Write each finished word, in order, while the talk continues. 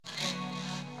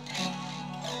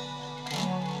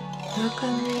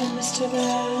Welcome to Mr.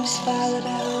 Bear's Violet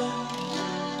Hour,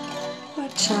 where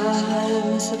time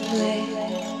is a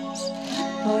place,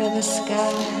 where the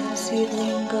sky is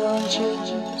evening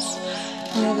gorgeous,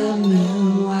 where the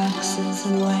moon waxes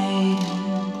and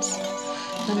wanes,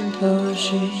 and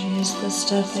poetry is the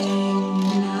stuffing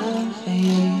in our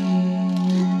veins,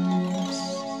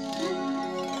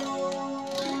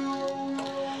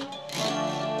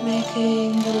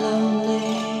 making the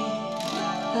lonely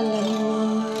a little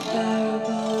more bearable.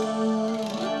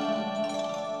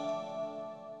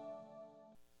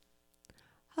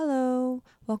 Hello,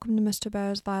 welcome to Mr.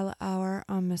 Bear's Violet Hour.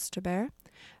 I'm Mr. Bear,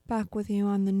 back with you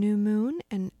on the new moon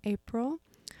in April,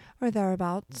 or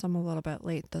thereabouts. I'm a little bit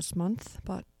late this month,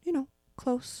 but,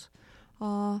 close.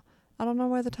 I don't know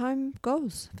where the time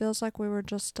goes. Feels like we were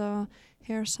just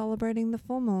here celebrating the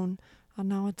full moon, and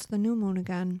now it's the new moon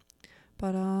again.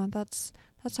 But that's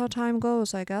how time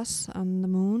goes, I guess. On the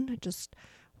moon, it just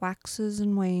waxes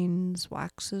and wanes,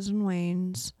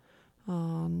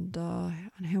 and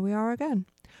here we are again.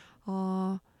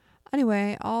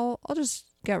 Anyway, I'll just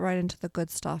get right into the good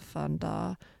stuff and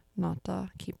not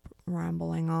keep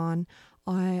rambling on.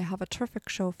 I have a terrific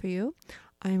show for you.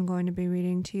 I am going to be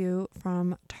reading to you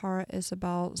from Tara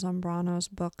Isabel Zambrano's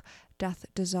book, Death,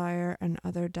 Desire, and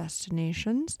Other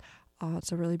Destinations.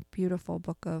 It's a really beautiful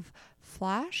book of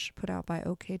flash put out by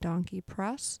OK Donkey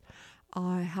Press.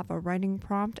 I have a writing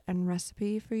prompt and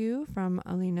recipe for you from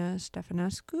Alina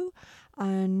Stefanescu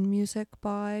and music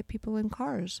by People in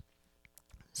Cars.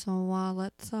 So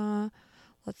let's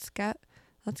get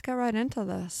right into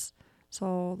this.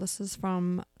 So this is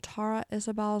from Tara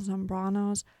Isabel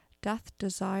Zambrano's Death,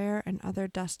 Desire, and Other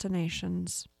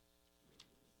Destinations.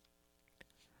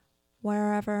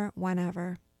 Wherever,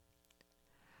 whenever.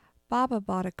 Baba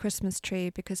bought a Christmas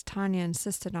tree because Tanya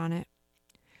insisted on it.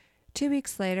 2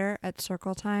 weeks later, at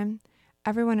circle time,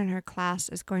 everyone in her class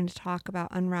is going to talk about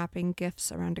unwrapping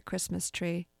gifts around a Christmas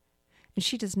tree, and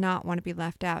she does not want to be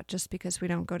left out just because we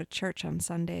don't go to church on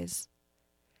Sundays.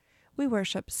 We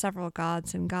worship several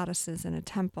gods and goddesses in a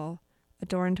temple,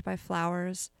 adorned by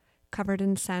flowers, covered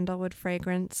in sandalwood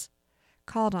fragrance,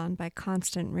 called on by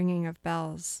constant ringing of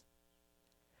bells.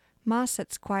 Ma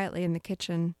sits quietly in the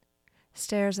kitchen,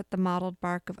 stares at the mottled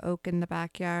bark of oak in the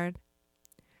backyard,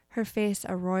 her face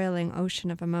a roiling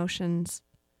ocean of emotions,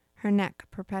 her neck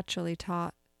perpetually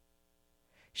taut.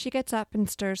 She gets up and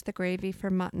stirs the gravy for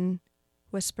mutton,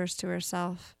 whispers to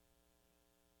herself.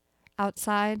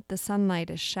 Outside, the sunlight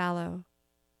is shallow.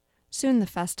 Soon the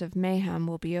festive mayhem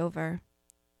will be over.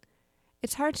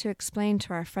 It's hard to explain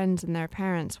to our friends and their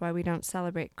parents why we don't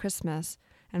celebrate Christmas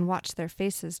and watch their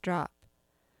faces drop.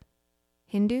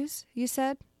 Hindus, you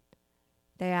said?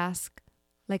 They ask,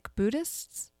 like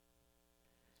Buddhists?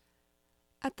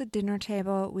 At the dinner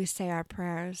table, we say our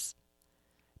prayers.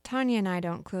 Tanya and I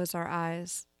don't close our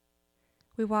eyes.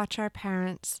 We watch our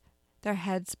parents, their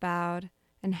heads bowed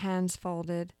and hands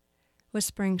folded,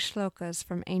 whispering shlokas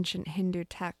from ancient Hindu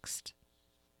text.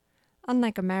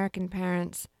 Unlike American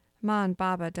parents, Ma and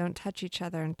Baba don't touch each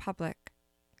other in public.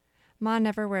 Ma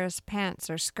never wears pants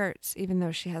or skirts, even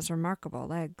though she has remarkable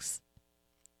legs.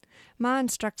 Ma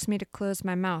instructs me to close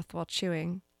my mouth while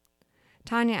chewing.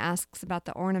 Tanya asks about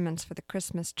the ornaments for the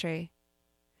Christmas tree.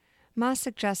 Ma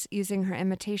suggests using her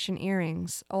imitation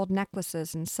earrings, old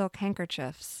necklaces, and silk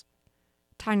handkerchiefs.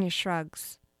 Tanya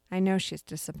shrugs. I know she's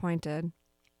disappointed.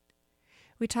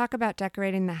 We talk about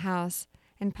decorating the house,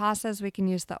 and Pa says we can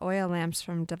use the oil lamps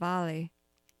from Diwali.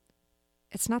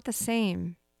 It's not the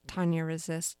same, Tanya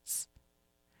resists.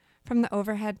 From the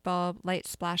overhead bulb, light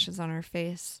splashes on her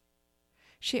face.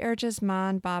 She urges Ma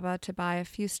and Baba to buy a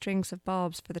few strings of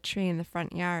bulbs for the tree in the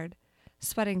front yard,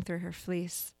 sweating through her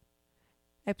fleece.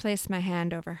 I place my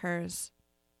hand over hers.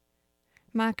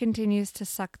 Ma continues to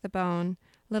suck the bone,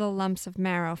 little lumps of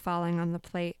marrow falling on the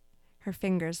plate, her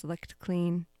fingers licked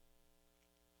clean.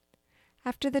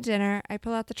 After the dinner, I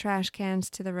pull out the trash cans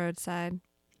to the roadside.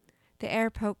 The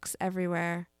air pokes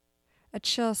everywhere, a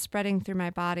chill spreading through my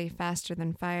body faster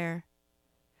than fire.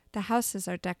 The houses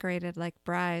are decorated like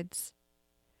brides.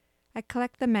 I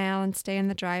collect the mail and stay in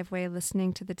the driveway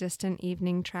listening to the distant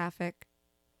evening traffic.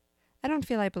 I don't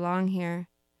feel I belong here,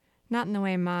 not in the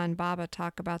way Ma and Baba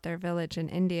talk about their village in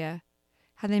India,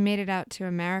 how they made it out to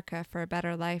America for a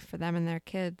better life for them and their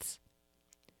kids.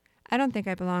 I don't think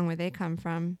I belong where they come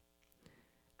from.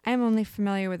 I am only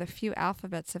familiar with a few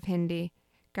alphabets of Hindi,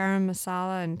 garam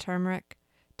masala and turmeric,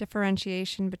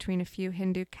 differentiation between a few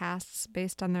Hindu castes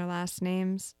based on their last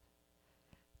names.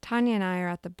 Tanya and I are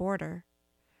at the border.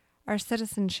 Our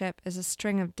citizenship is a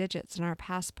string of digits in our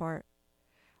passport.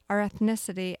 Our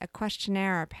ethnicity a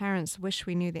questionnaire our parents wish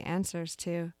we knew the answers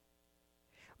to.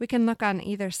 We can look on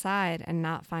either side and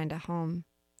not find a home.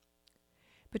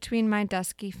 Between my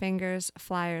dusky fingers,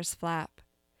 flyers flap,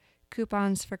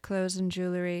 coupons for clothes and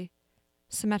jewelry,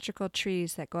 symmetrical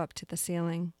trees that go up to the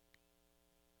ceiling.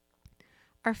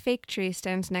 Our fake tree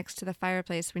stands next to the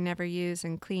fireplace we never use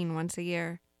and clean once a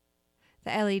year.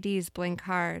 The LEDs blink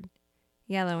hard,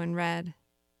 yellow and red.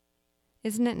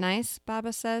 Isn't it nice,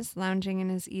 Baba says, lounging in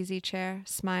his easy chair,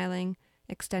 smiling,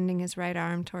 extending his right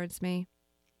arm towards me.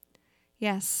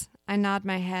 Yes, I nod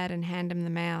my head and hand him the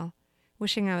mail,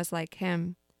 wishing I was like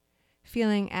him,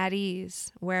 feeling at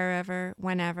ease, wherever,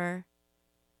 whenever.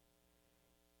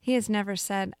 He has never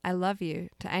said, "I love you,"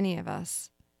 to any of us.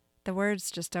 The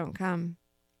words just don't come.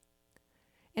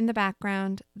 In the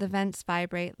background, the vents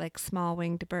vibrate like small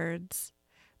winged birds,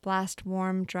 blast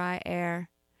warm, dry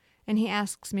air, and he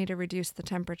asks me to reduce the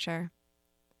temperature.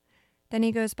 Then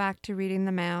he goes back to reading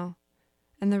the mail,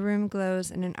 and the room glows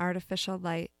in an artificial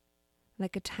light,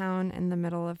 like a town in the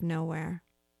middle of nowhere.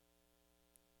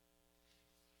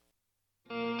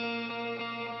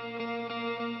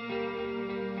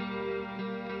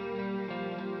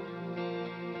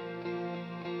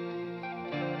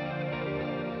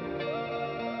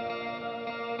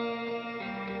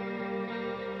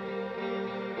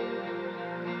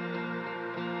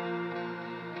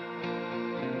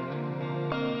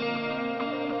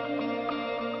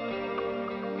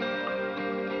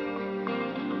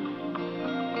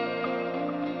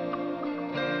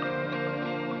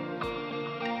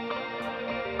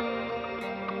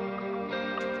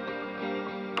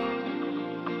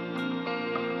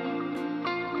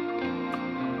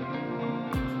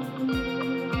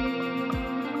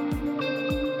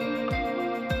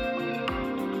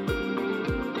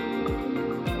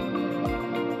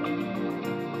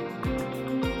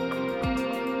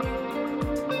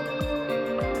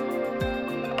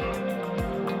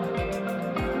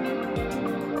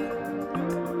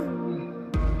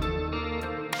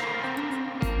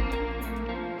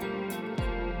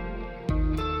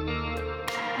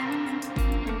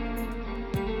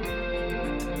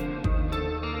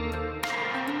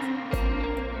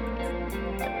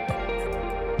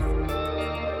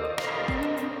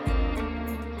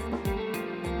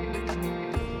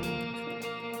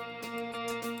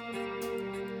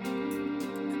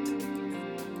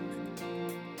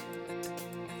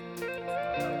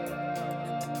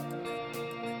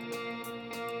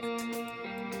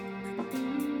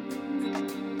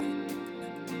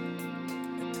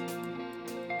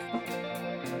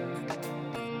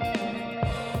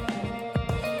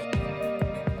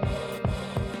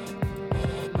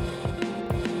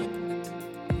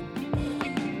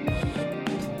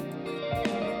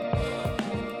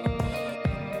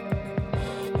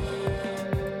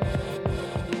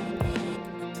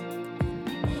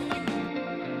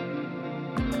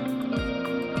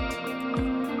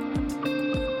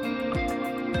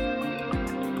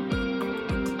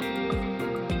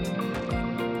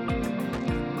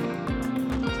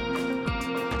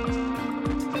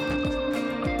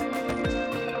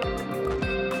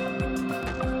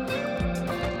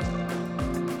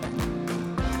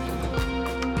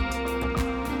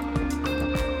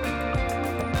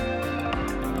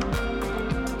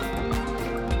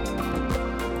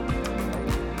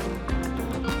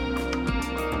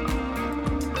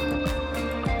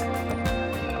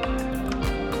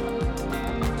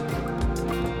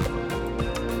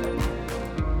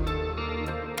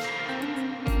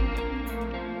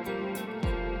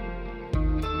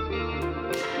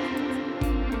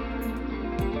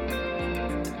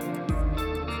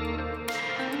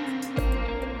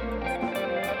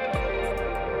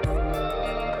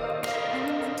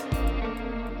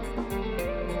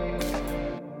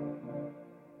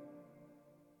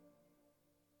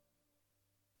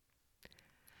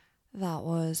 That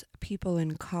was People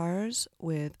in Cars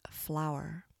with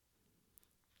Flower.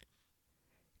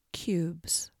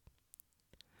 Cubes.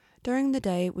 During the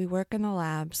day, we work in the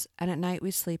labs, and at night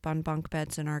we sleep on bunk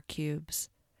beds in our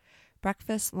cubes.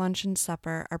 Breakfast, lunch, and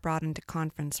supper are brought into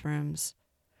conference rooms.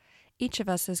 Each of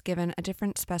us is given a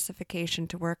different specification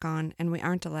to work on, and we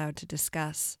aren't allowed to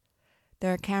discuss.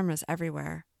 There are cameras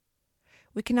everywhere.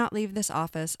 We cannot leave this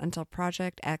office until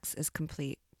Project X is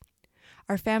complete.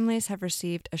 Our families have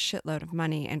received a shitload of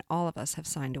money, and all of us have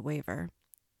signed a waiver.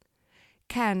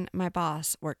 Ken, my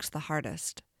boss, works the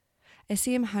hardest. I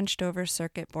see him hunched over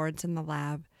circuit boards in the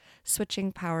lab,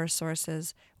 switching power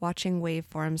sources, watching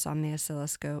waveforms on the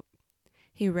oscilloscope.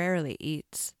 He rarely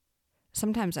eats.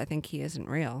 Sometimes I think he isn't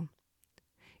real.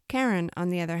 Karen, on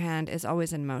the other hand, is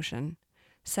always in motion,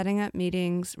 setting up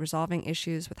meetings, resolving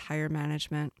issues with higher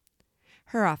management.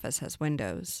 Her office has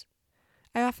windows.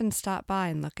 I often stop by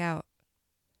and look out.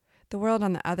 The world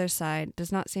on the other side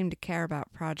does not seem to care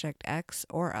about Project X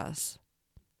or us.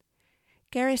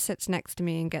 Gary sits next to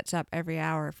me and gets up every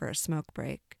hour for a smoke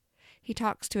break. He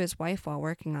talks to his wife while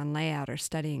working on layout or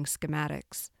studying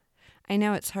schematics. I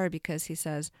know it's her because he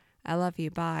says, "I love you,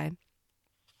 bye,"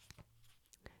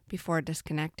 before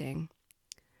disconnecting.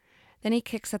 Then he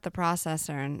kicks at the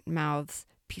processor and mouths,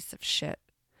 "Piece of shit."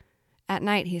 At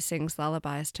night he sings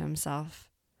lullabies to himself.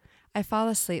 I fall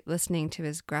asleep listening to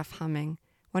his gruff humming,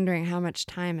 wondering how much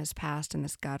time has passed in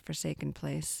this godforsaken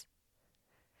place.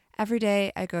 Every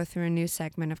day I go through a new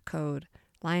segment of code,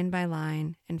 line by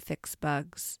line, and fix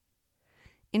bugs.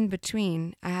 In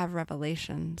between, I have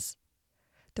revelations.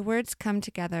 The words come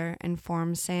together and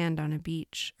form sand on a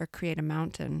beach or create a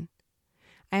mountain.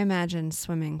 I imagine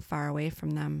swimming far away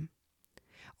from them,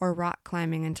 or rock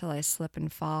climbing until I slip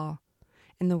and fall,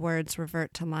 and the words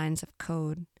revert to lines of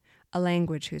code, a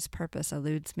language whose purpose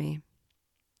eludes me.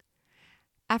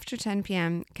 After 10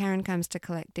 p.m., Karen comes to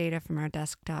collect data from our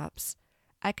desktops.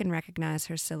 I can recognize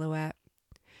her silhouette.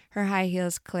 Her high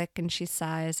heels click and she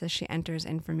sighs as she enters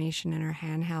information in her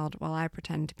handheld while I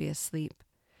pretend to be asleep.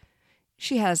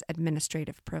 She has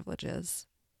administrative privileges.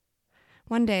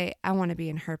 One day, I want to be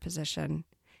in her position,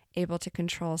 able to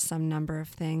control some number of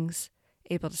things,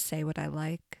 able to say what I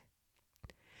like.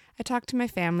 I talk to my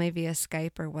family via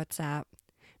Skype or WhatsApp.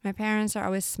 My parents are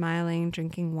always smiling,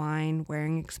 drinking wine,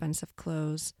 wearing expensive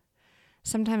clothes.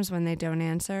 Sometimes when they don't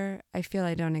answer, I feel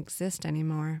I don't exist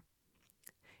anymore.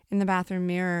 In the bathroom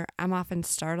mirror, I'm often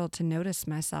startled to notice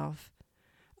myself.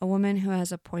 A woman who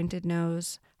has a pointed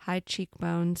nose, high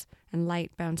cheekbones, and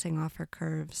light bouncing off her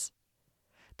curves.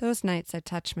 Those nights I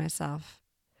touch myself.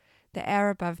 The air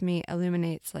above me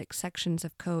illuminates like sections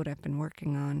of code I've been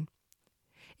working on.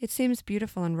 It seems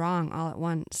beautiful and wrong all at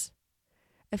once.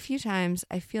 A few times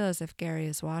I feel as if Gary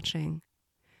is watching.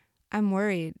 I'm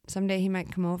worried someday he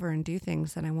might come over and do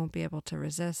things that I won't be able to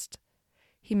resist.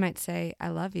 He might say, "I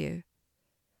love you."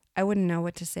 I wouldn't know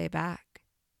what to say back,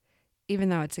 even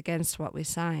though it's against what we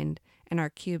signed and our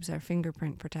cubes are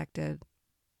fingerprint protected.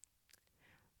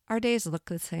 Our days look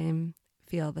the same,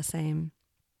 feel the same.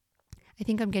 I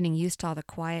think I'm getting used to all the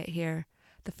quiet here,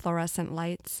 the fluorescent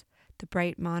lights, the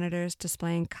bright monitors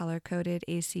displaying color-coded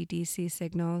AC/DC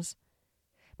signals.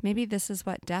 Maybe this is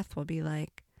what death will be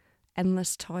like.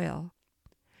 Endless toil.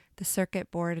 The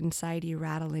circuit board inside you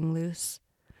rattling loose.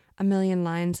 A million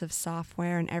lines of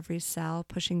software in every cell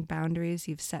pushing boundaries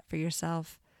you've set for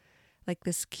yourself. Like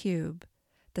this cube,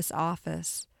 this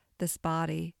office, this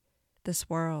body, this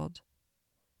world.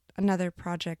 Another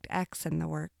Project X in the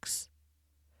works.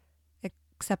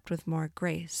 Except with more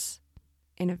grace,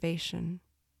 innovation.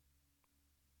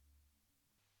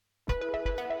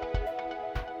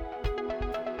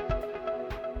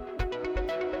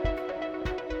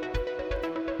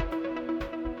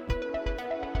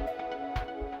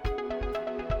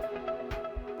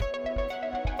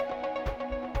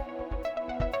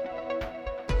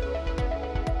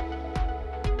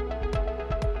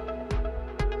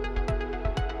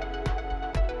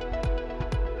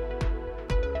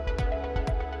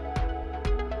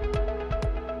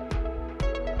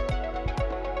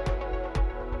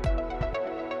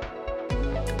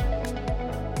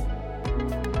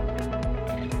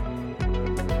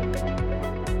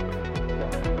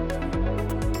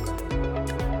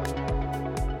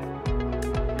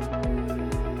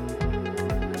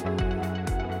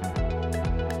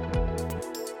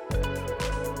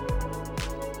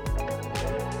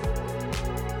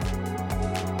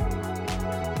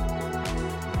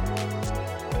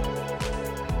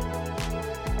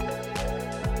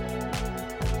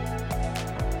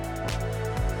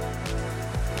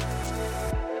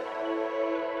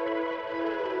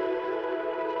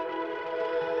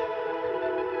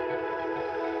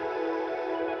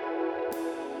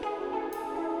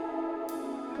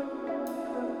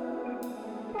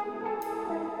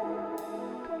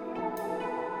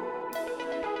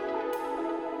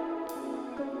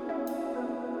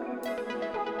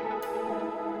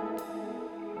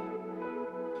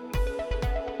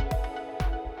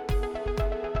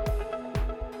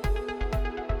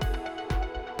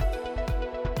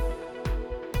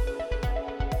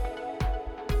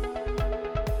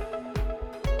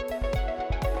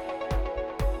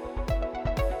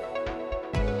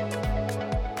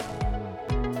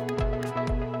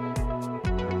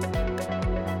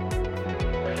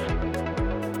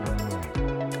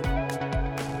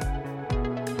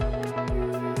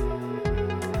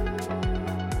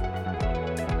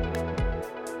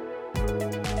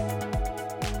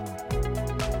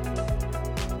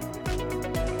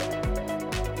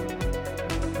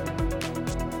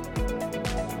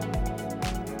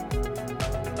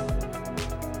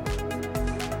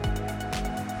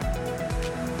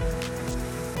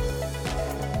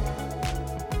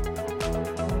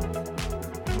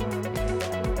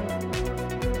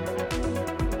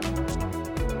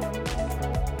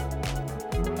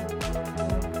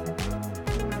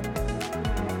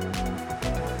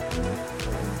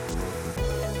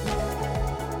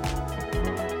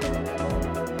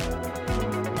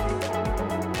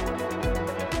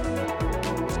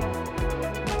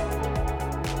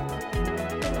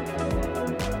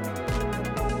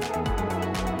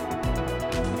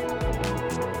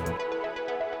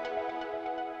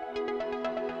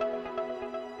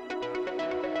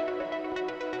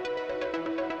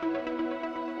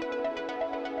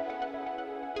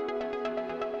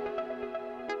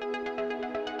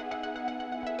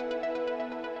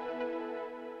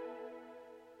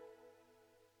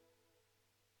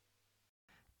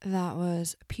 That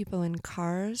was People in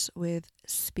Cars with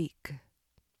Speak.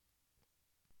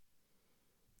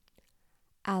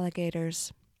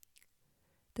 Alligators.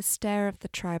 The stare of the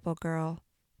tribal girl,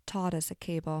 taut as a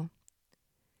cable.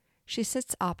 She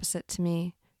sits opposite to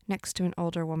me, next to an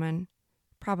older woman,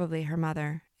 probably her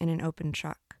mother, in an open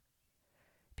truck.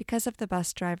 Because of the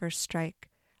bus driver's strike,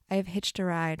 I have hitched a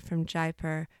ride from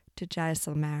Jaipur to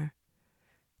Jaisalmer.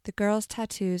 The girl's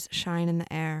tattoos shine in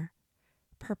the air.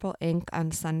 Purple ink on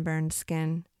sunburned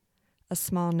skin, a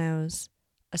small nose,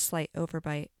 a slight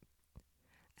overbite.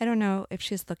 I don't know if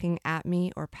she's looking at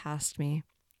me or past me.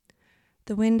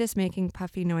 The wind is making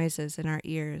puffy noises in our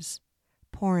ears,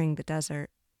 pouring the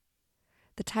desert.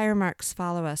 The tire marks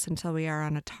follow us until we are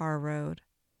on a tar road.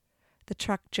 The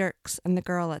truck jerks and the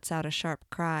girl lets out a sharp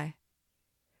cry.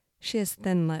 She has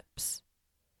thin lips.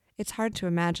 It's hard to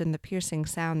imagine the piercing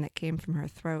sound that came from her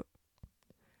throat.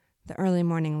 The early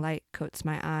morning light coats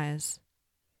my eyes.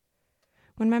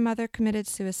 When my mother committed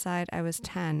suicide, I was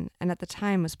 10, and at the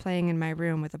time was playing in my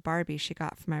room with a Barbie she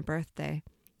got for my birthday.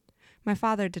 My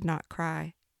father did not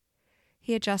cry.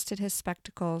 He adjusted his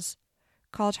spectacles,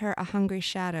 called her a hungry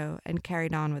shadow, and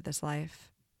carried on with his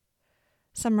life.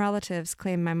 Some relatives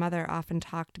claim my mother often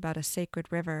talked about a sacred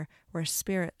river where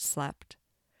spirits slept,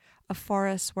 a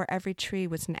forest where every tree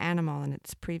was an animal in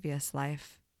its previous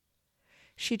life.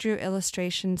 She drew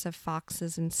illustrations of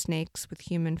foxes and snakes with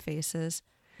human faces,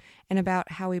 and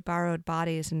about how we borrowed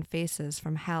bodies and faces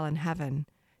from hell and heaven,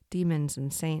 demons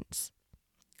and saints.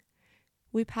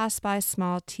 We pass by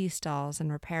small tea stalls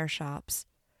and repair shops,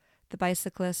 the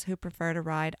bicyclists who prefer to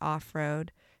ride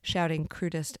off-road, shouting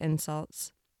crudest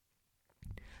insults.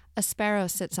 A sparrow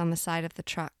sits on the side of the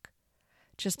truck,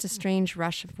 just a strange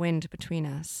rush of wind between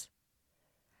us.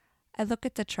 I look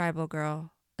at the tribal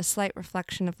girl, a slight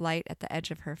reflection of light at the edge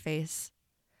of her face.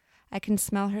 I can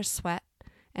smell her sweat,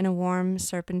 and a warm,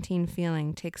 serpentine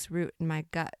feeling takes root in my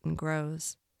gut and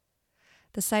grows.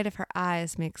 The sight of her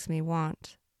eyes makes me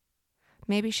want.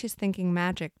 Maybe she's thinking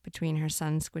magic between her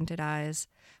sun-squinted eyes,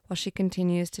 while she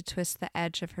continues to twist the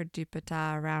edge of her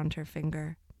dupatta around her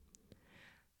finger.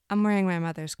 I'm wearing my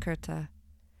mother's kurta.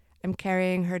 I'm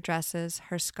carrying her dresses,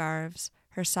 her scarves,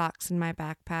 her socks in my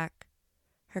backpack,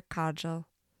 her kajal.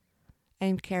 I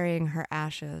am carrying her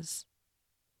ashes.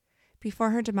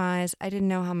 Before her demise, I didn't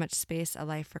know how much space a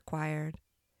life required.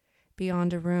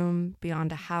 Beyond a room,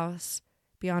 beyond a house,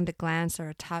 beyond a glance or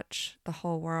a touch, the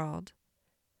whole world.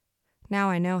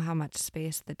 Now I know how much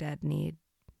space the dead need.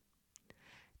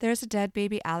 There's a dead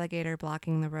baby alligator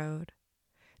blocking the road.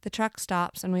 The truck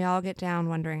stops and we all get down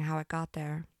wondering how it got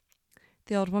there.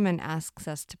 The old woman asks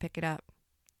us to pick it up.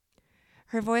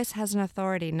 Her voice has an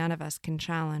authority none of us can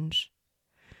challenge.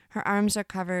 Her arms are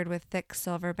covered with thick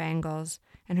silver bangles,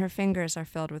 and her fingers are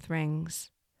filled with rings.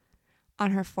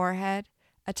 On her forehead,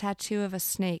 a tattoo of a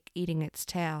snake eating its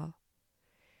tail.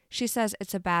 She says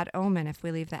it's a bad omen if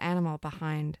we leave the animal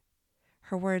behind.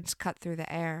 Her words cut through the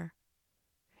air.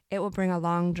 It will bring a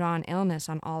long-drawn illness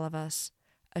on all of us,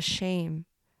 a shame,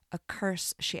 a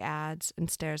curse, she adds,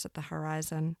 and stares at the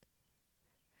horizon.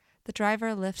 The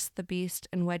driver lifts the beast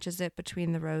and wedges it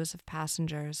between the rows of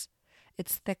passengers,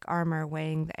 its thick armor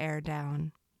weighing the air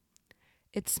down.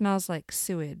 It smells like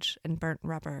sewage and burnt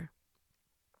rubber.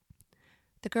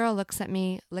 The girl looks at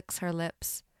me, licks her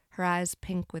lips, her eyes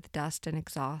pink with dust and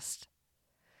exhaust.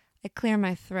 I clear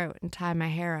my throat and tie my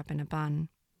hair up in a bun.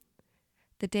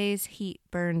 The day's heat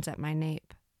burns at my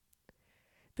nape.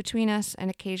 Between us, an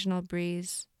occasional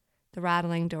breeze, the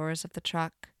rattling doors of the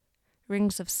truck,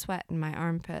 rings of sweat in my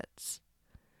armpits.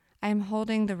 I am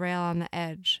holding the rail on the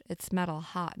edge, its metal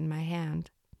hot in my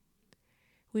hand.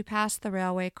 We pass the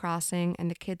railway crossing, and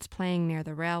the kids playing near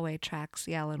the railway tracks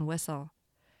yell and whistle.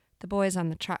 The boys on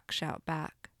the truck shout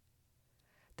back.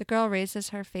 The girl raises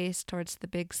her face towards the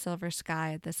big silver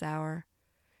sky at this hour,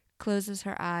 closes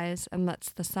her eyes, and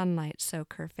lets the sunlight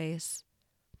soak her face.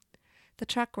 The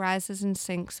truck rises and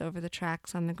sinks over the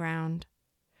tracks on the ground.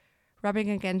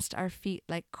 Rubbing against our feet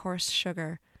like coarse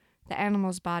sugar, the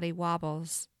animal's body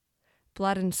wobbles.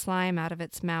 Blood and slime out of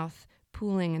its mouth,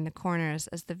 pooling in the corners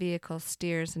as the vehicle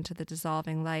steers into the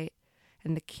dissolving light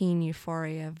and the keen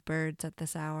euphoria of birds at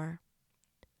this hour.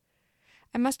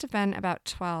 I must have been about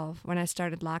 12 when I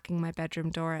started locking my bedroom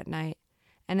door at night,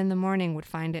 and in the morning would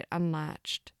find it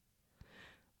unlatched.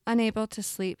 Unable to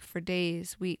sleep for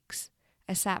days, weeks,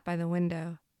 I sat by the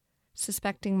window,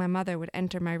 suspecting my mother would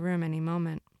enter my room any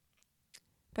moment.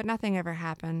 But nothing ever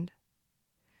happened.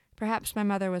 Perhaps my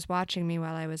mother was watching me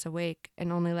while I was awake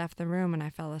and only left the room when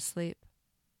I fell asleep.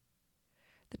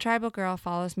 The tribal girl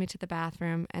follows me to the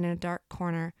bathroom and in a dark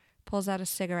corner pulls out a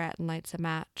cigarette and lights a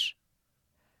match.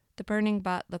 The burning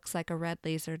butt looks like a red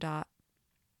laser dot.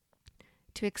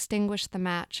 To extinguish the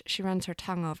match, she runs her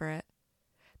tongue over it.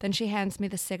 Then she hands me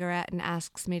the cigarette and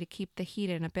asks me to keep the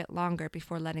heat in a bit longer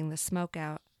before letting the smoke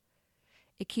out.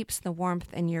 It keeps the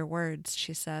warmth in your words,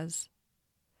 she says.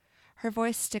 Her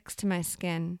voice sticks to my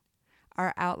skin.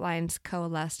 Our outlines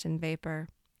coalesced in vapor.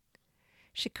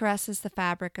 She caresses the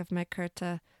fabric of my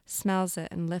kurta, smells it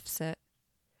and lifts it.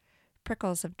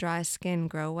 Prickles of dry skin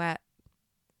grow wet.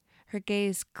 Her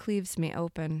gaze cleaves me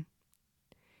open.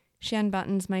 She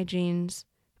unbuttons my jeans,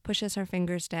 pushes her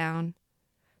fingers down.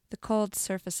 The cold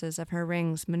surfaces of her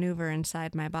rings maneuver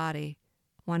inside my body,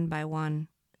 one by one.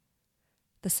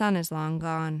 The sun is long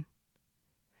gone.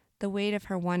 The weight of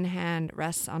her one hand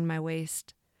rests on my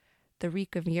waist. The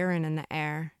reek of urine in the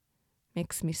air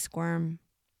makes me squirm.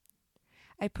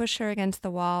 I push her against the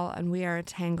wall, and we are a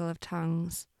tangle of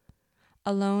tongues.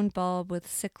 A lone bulb with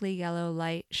sickly yellow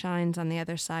light shines on the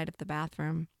other side of the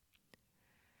bathroom.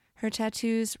 Her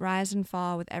tattoos rise and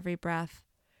fall with every breath,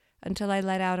 until I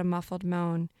let out a muffled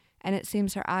moan, and it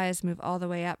seems her eyes move all the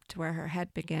way up to where her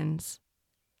head begins.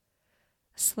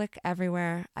 Slick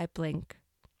everywhere, I blink.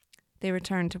 They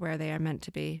return to where they are meant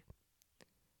to be.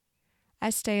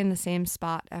 I stay in the same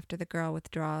spot after the girl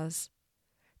withdraws.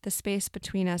 The space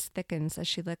between us thickens as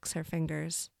she licks her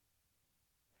fingers.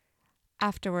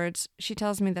 Afterwards, she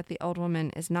tells me that the old woman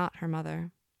is not her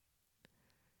mother.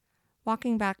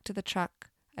 Walking back to the truck,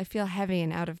 I feel heavy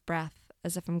and out of breath,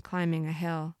 as if I'm climbing a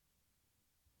hill.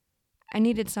 I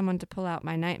needed someone to pull out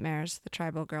my nightmares, the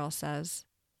tribal girl says.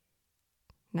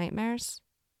 Nightmares?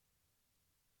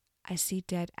 I see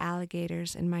dead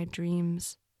alligators in my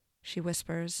dreams, she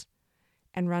whispers,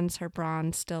 and runs her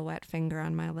bronze, still wet finger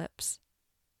on my lips.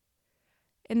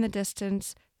 In the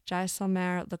distance,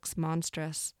 Jaisalmer looks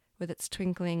monstrous, with its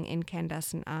twinkling,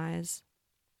 incandescent eyes.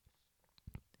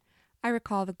 I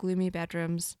recall the gloomy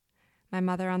bedrooms, my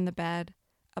mother on the bed,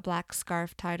 a black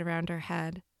scarf tied around her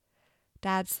head,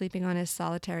 Dad sleeping on his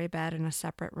solitary bed in a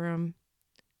separate room.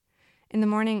 In the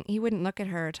morning, he wouldn't look at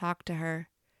her or talk to her,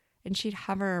 and she'd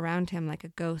hover around him like a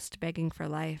ghost begging for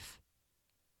life.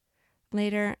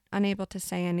 Later, unable to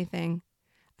say anything,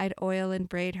 I'd oil and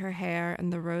braid her hair,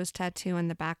 and the rose tattoo on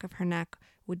the back of her neck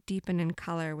would deepen in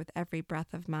color with every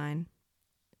breath of mine.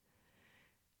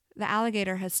 The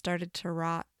alligator has started to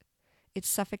rot. Its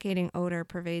suffocating odor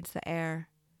pervades the air.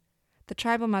 The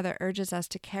tribal mother urges us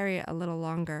to carry it a little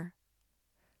longer.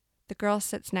 The girl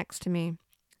sits next to me,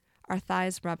 our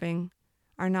thighs rubbing,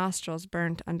 our nostrils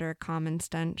burnt under a common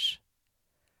stench.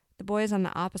 The boys on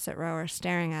the opposite row are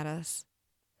staring at us.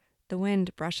 The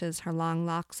wind brushes her long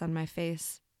locks on my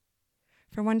face.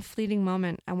 For one fleeting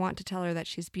moment, I want to tell her that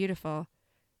she's beautiful,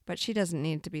 but she doesn't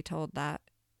need to be told that.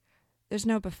 There's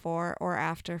no before or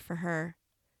after for her.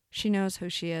 She knows who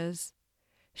she is.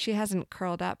 She hasn't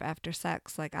curled up after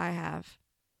sex like I have.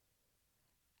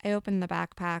 I open the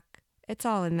backpack. It's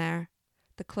all in there.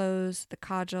 The clothes, the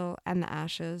cudgel, and the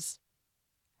ashes.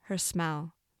 Her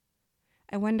smell.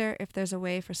 I wonder if there's a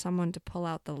way for someone to pull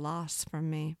out the loss from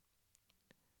me.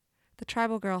 The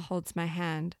tribal girl holds my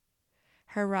hand.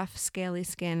 Her rough, scaly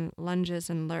skin lunges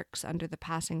and lurks under the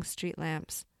passing street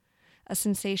lamps, a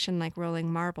sensation like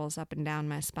rolling marbles up and down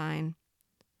my spine.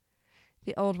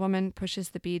 The old woman pushes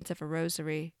the beads of a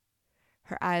rosary.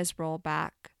 Her eyes roll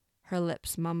back. Her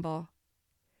lips mumble.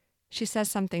 She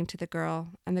says something to the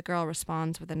girl, and the girl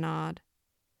responds with a nod.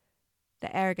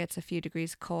 The air gets a few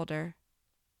degrees colder.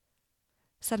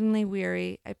 Suddenly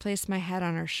weary, I place my head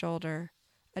on her shoulder,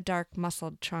 a dark,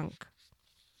 muscled trunk.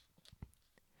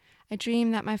 I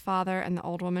dream that my father and the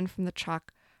old woman from the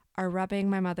truck are rubbing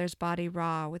my mother's body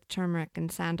raw with turmeric and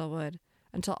sandalwood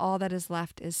until all that is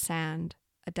left is sand,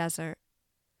 a desert.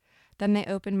 Then they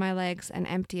open my legs and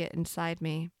empty it inside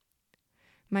me.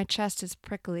 My chest is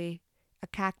prickly, a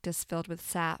cactus filled with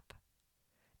sap.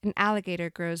 An alligator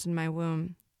grows in my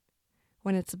womb.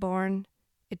 When it's born,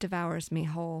 it devours me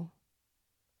whole.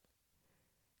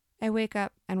 I wake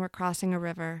up and we're crossing a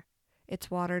river, its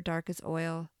water dark as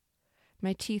oil.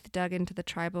 My teeth dug into the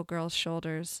tribal girl's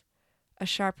shoulders, a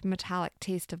sharp metallic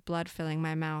taste of blood filling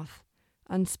my mouth,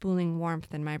 unspooling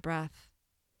warmth in my breath.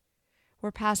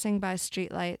 We're passing by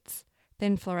streetlights,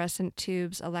 thin fluorescent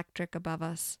tubes electric above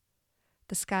us.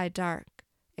 The sky dark,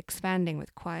 expanding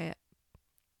with quiet.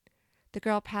 The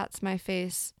girl pats my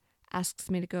face, asks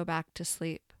me to go back to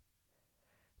sleep.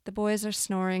 The boys are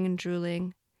snoring and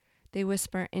drooling. They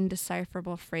whisper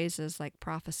indecipherable phrases like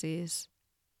prophecies.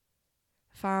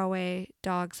 Far away,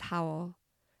 dogs howl.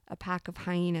 A pack of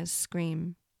hyenas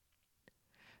scream.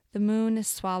 The moon is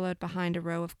swallowed behind a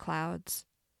row of clouds.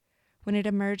 When it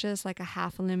emerges like a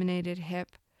half-illuminated hip,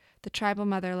 the tribal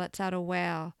mother lets out a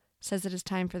wail says it is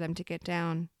time for them to get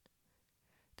down.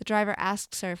 The driver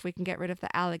asks her if we can get rid of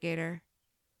the alligator.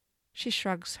 She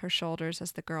shrugs her shoulders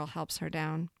as the girl helps her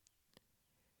down.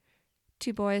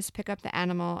 2 boys pick up the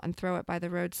animal and throw it by the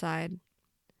roadside.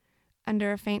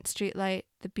 Under a faint streetlight,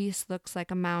 the beast looks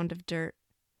like a mound of dirt.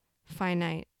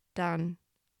 Finite, done.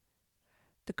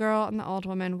 The girl and the old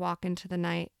woman walk into the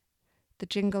night, the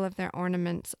jingle of their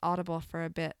ornaments audible for a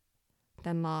bit,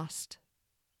 then lost.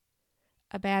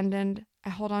 Abandoned, I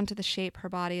hold on to the shape her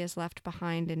body has left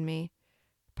behind in me,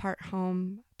 part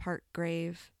home, part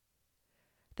grave.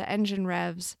 The engine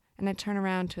revs, and I turn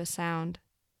around to a sound.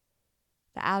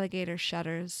 The alligator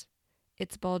shudders,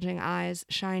 its bulging eyes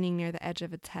shining near the edge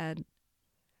of its head.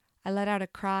 I let out a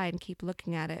cry and keep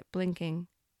looking at it, blinking,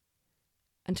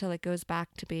 until it goes back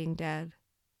to being dead,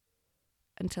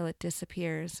 until it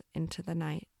disappears into the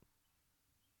night.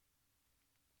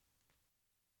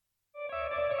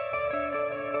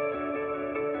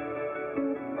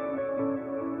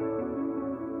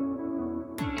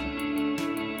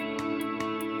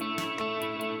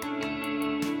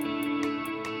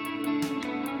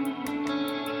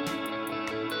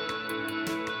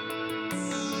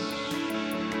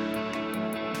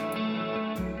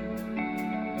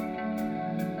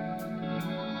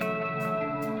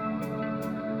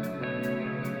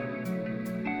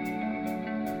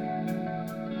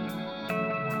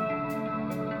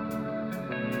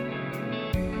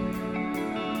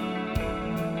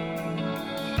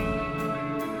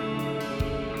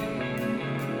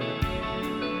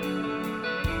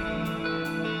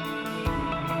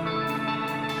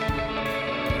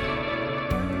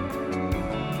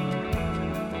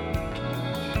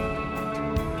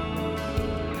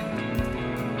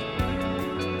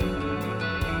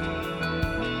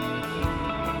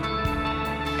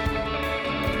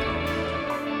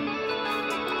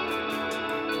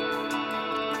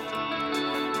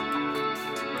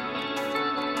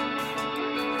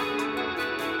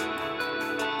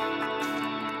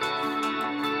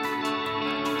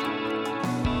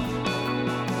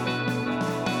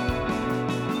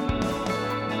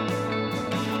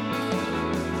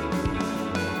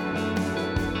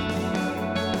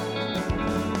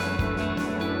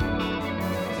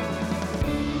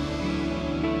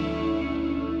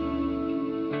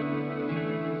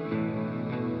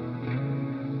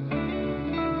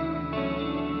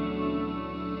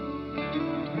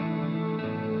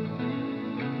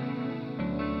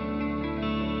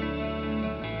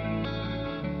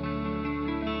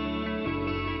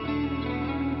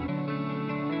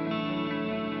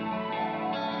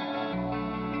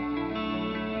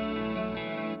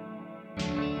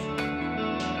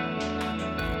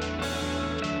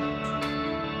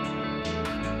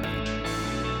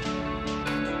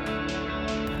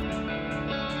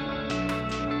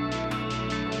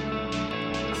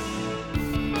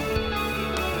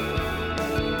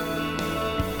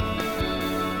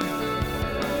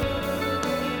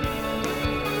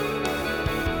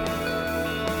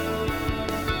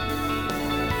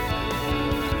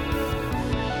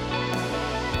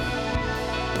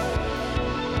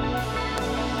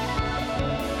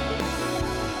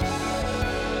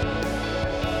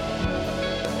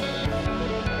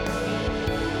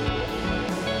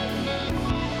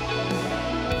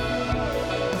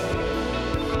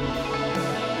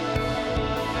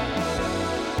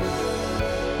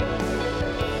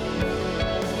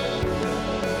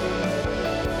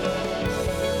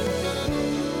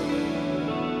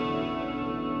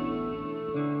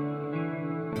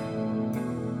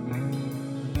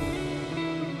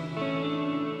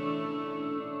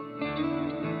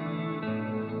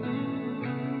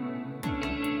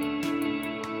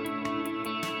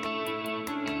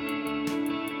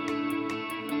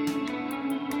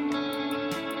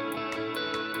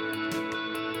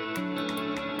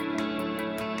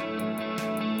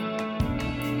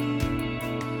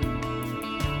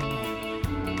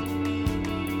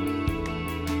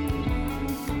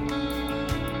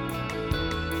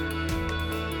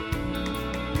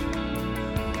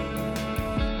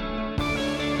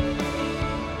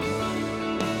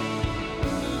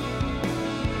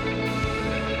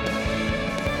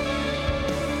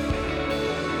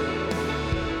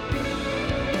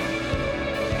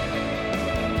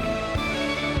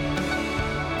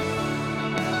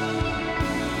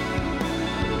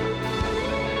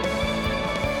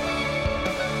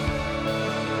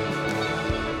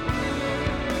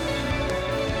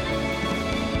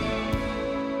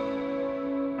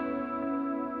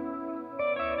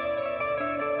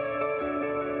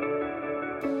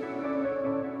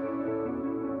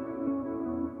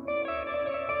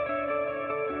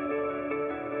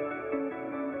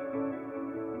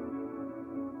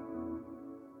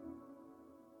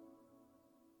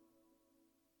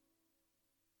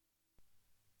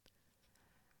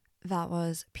 That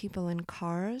was People in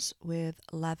Cars with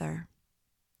Leather.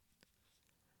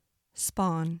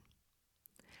 Spawn.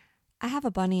 I have a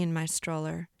bunny in my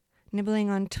stroller, nibbling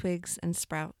on twigs and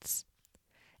sprouts.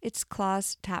 Its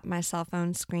claws tap my cell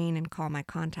phone screen and call my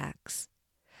contacts.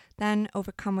 Then,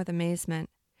 overcome with amazement,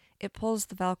 it pulls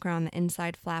the Velcro on the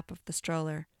inside flap of the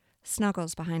stroller,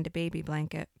 snuggles behind a baby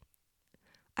blanket.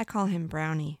 I call him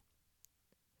Brownie.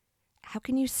 "How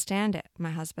can you stand it?"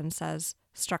 my husband says,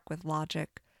 struck with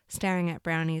logic, staring at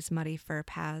Brownie's muddy fur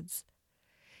pads.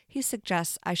 He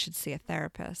suggests I should see a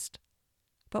therapist.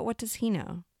 But what does he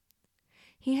know?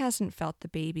 He hasn't felt the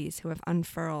babies who have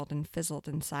unfurled and fizzled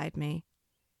inside me.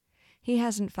 He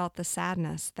hasn't felt the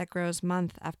sadness that grows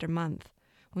month after month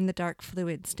when the dark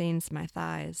fluid stains my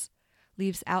thighs,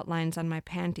 leaves outlines on my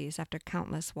panties after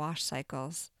countless wash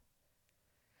cycles.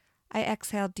 I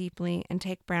exhale deeply and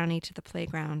take Brownie to the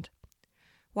playground.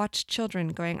 Watch children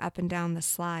going up and down the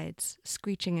slides,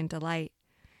 screeching in delight,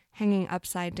 hanging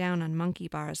upside down on monkey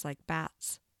bars like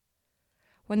bats.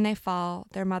 When they fall,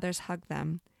 their mothers hug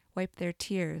them, wipe their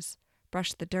tears,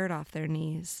 brush the dirt off their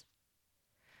knees.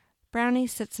 Brownie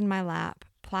sits in my lap,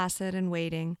 placid and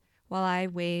waiting, while I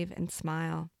wave and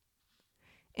smile.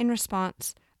 In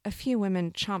response, a few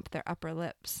women chomp their upper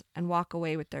lips and walk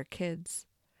away with their kids,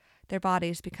 their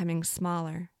bodies becoming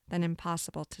smaller than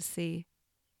impossible to see.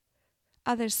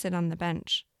 Others sit on the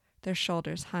bench, their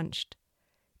shoulders hunched,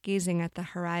 gazing at the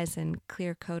horizon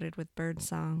clear-coated with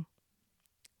birdsong.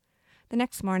 The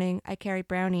next morning, I carry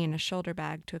Brownie in a shoulder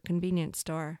bag to a convenience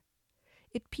store.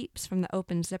 It peeps from the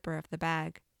open zipper of the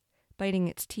bag, biting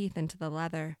its teeth into the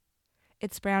leather,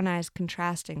 its brown eyes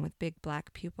contrasting with big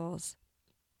black pupils.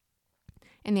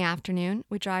 In the afternoon,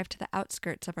 we drive to the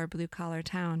outskirts of our blue-collar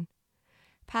town,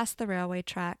 past the railway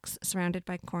tracks surrounded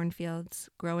by cornfields,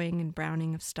 growing and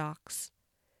browning of stalks.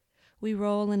 We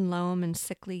roll in loam and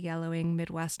sickly yellowing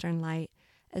Midwestern light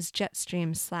as jet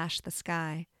streams slash the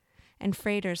sky, and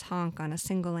freighters honk on a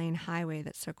single-lane highway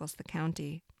that circles the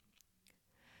county.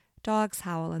 Dogs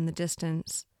howl in the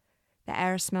distance. The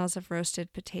air smells of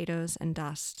roasted potatoes and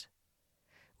dust.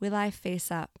 We lie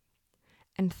face up,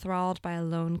 enthralled by a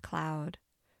lone cloud,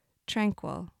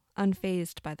 tranquil,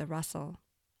 unfazed by the rustle.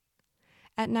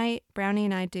 At night, Brownie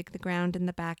and I dig the ground in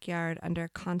the backyard under a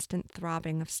constant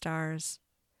throbbing of stars,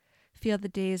 feel the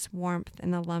day's warmth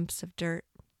in the lumps of dirt.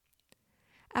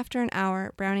 After an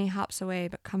hour, Brownie hops away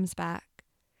but comes back,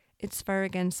 its fur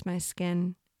against my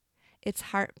skin, its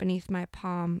heart beneath my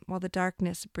palm, while the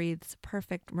darkness breathes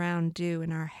perfect round dew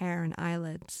in our hair and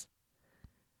eyelids.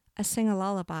 I sing a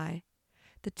lullaby,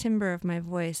 the timbre of my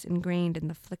voice ingrained in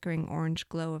the flickering orange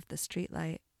glow of the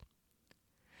streetlight.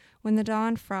 When the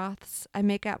dawn froths, I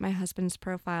make out my husband's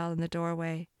profile in the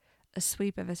doorway, a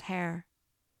sweep of his hair.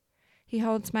 He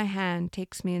holds my hand,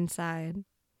 takes me inside,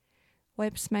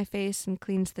 wipes my face and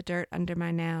cleans the dirt under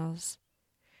my nails,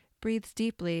 breathes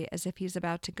deeply as if he's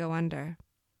about to go under.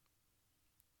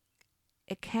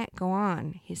 "It can't go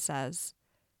on," he says,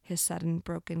 his sudden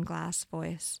broken glass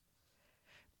voice.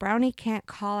 "Brownie can't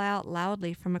call out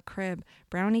loudly from a crib.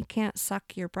 Brownie can't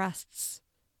suck your breasts."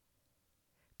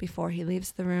 Before he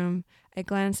leaves the room, I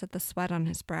glance at the sweat on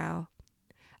his brow,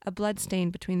 a blood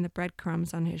stain between the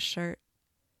breadcrumbs on his shirt.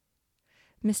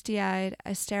 Misty-eyed,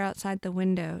 I stare outside the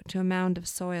window to a mound of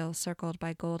soil circled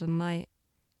by golden light.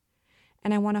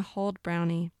 And I want to hold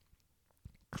Brownie,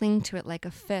 cling to it like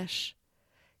a fish,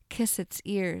 kiss its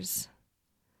ears.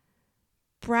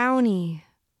 "Brownie!"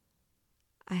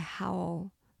 I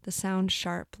howl, the sound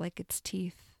sharp like its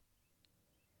teeth.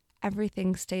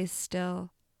 Everything stays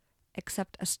still,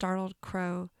 except a startled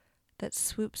crow that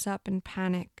swoops up in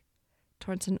panic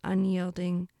towards an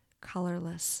unyielding,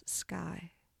 colorless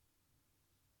sky.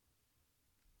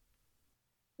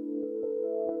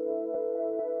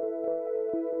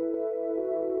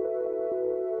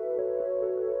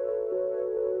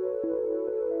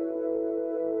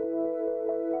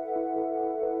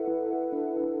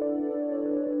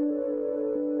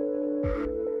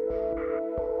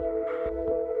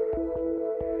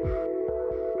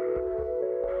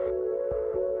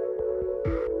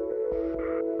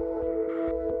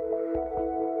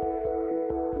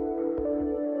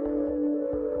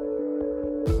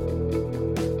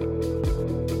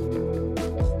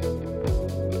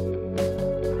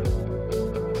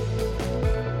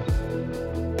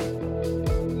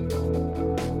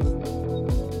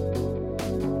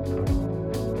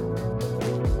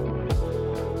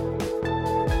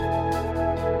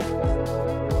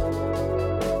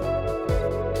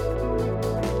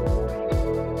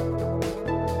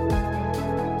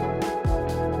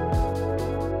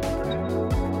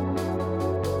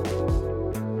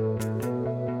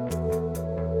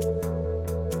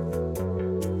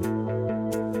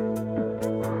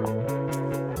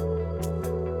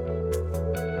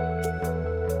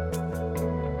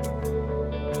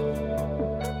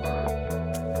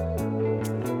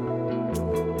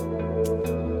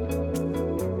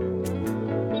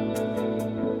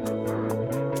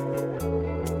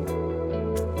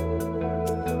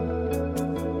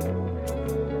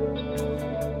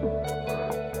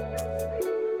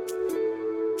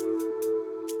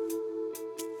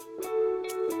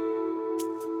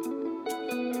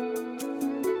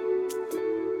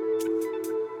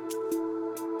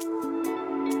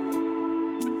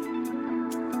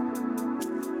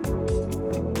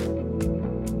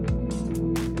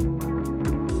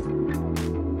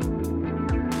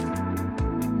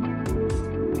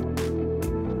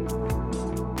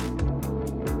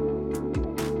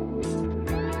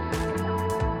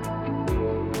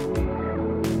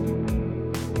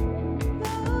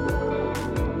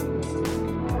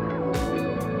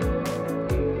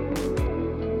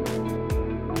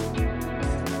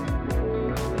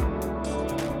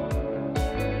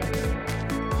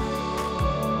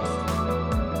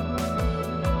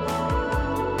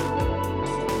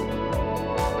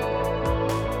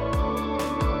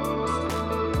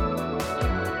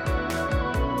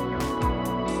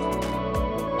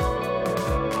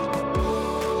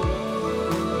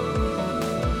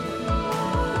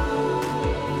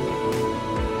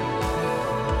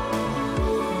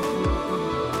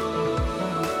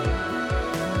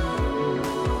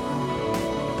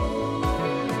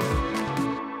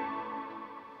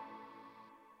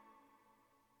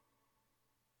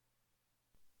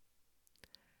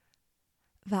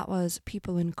 That was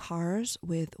People in Cars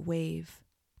with Wave.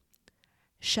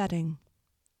 Shedding.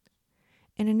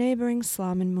 In a neighboring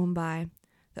slum in Mumbai,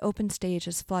 the open stage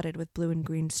is flooded with blue and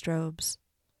green strobes.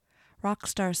 Rock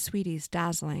star Sweetie's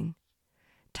dazzling.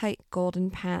 Tight golden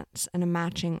pants and a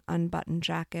matching unbuttoned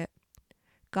jacket.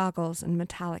 Goggles and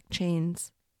metallic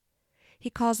chains. He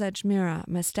calls Ajmira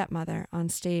my stepmother on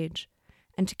stage,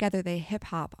 and together they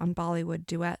hip-hop on Bollywood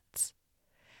duets.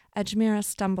 Ajmira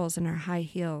stumbles in her high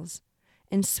heels,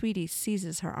 and Sweetie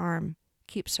seizes her arm,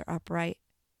 keeps her upright.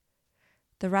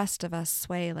 The rest of us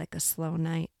sway like a slow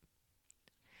night.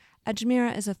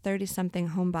 Ajmira is a 30-something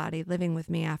homebody living with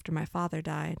me after my father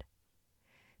died.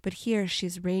 But here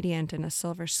she's radiant in a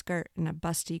silver skirt and a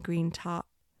busty green top.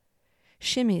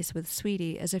 Shimmies with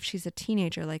Sweetie as if she's a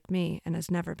teenager like me and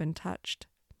has never been touched.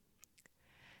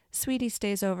 Sweetie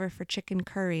stays over for chicken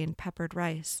curry and peppered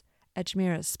rice,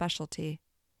 Ajmira's specialty.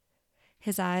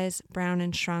 His eyes, brown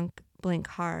and shrunk, blink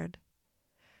hard.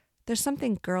 There's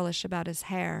something girlish about his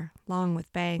hair, long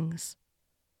with bangs.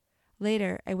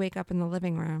 Later, I wake up in the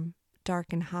living room,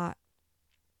 dark and hot.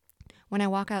 When I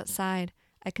walk outside,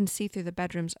 I can see through the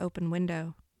bedroom's open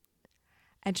window.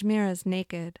 Ajmira's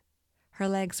naked, her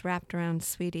legs wrapped around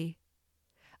Sweetie.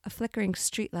 A flickering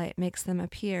streetlight makes them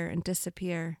appear and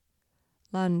disappear,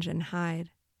 lunge and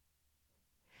hide.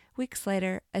 Weeks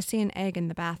later, I see an egg in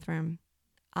the bathroom,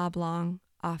 oblong,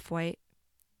 off-white.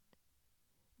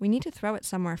 We need to throw it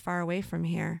somewhere far away from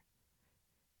here.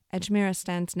 Ajmira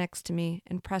stands next to me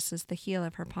and presses the heel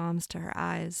of her palms to her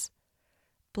eyes.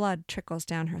 Blood trickles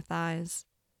down her thighs.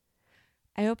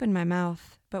 I open my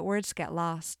mouth, but words get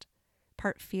lost,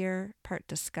 part fear, part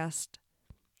disgust.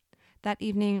 That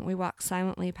evening, we walk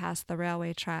silently past the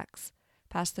railway tracks,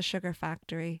 past the sugar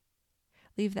factory,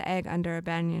 leave the egg under a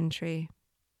banyan tree.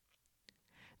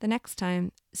 The next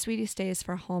time, Sweetie stays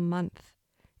for a whole month,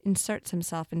 inserts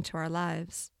himself into our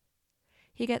lives.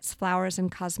 He gets flowers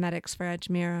and cosmetics for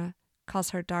Ajmira,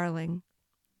 calls her darling.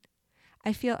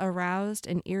 I feel aroused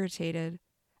and irritated,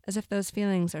 as if those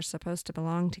feelings are supposed to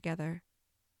belong together.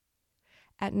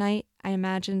 At night, I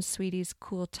imagine Sweetie's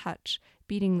cool touch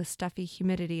beating the stuffy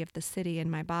humidity of the city in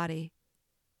my body.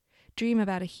 Dream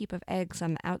about a heap of eggs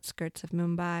on the outskirts of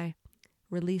Mumbai,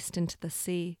 released into the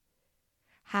sea.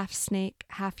 Half snake,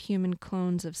 half human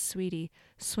clones of Sweetie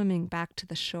swimming back to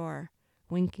the shore,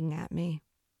 winking at me.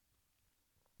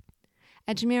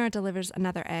 Ajmira delivers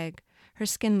another egg. Her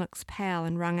skin looks pale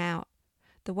and wrung out,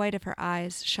 the white of her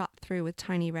eyes shot through with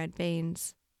tiny red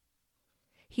veins.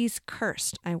 He's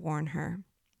cursed, I warn her.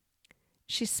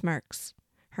 She smirks,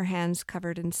 her hands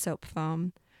covered in soap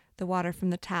foam, the water from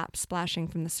the tap splashing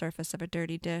from the surface of a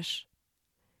dirty dish.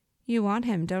 You want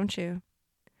him, don't you?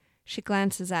 She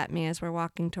glances at me as we're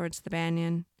walking towards the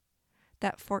banyan.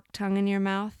 That forked tongue in your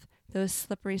mouth, those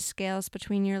slippery scales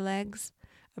between your legs,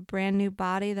 a brand new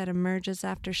body that emerges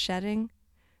after shedding.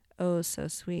 Oh, so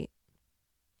sweet.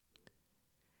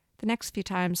 The next few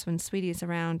times when Sweetie's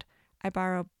around, I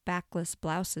borrow backless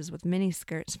blouses with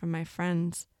miniskirts from my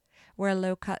friends, wear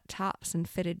low-cut tops and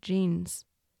fitted jeans.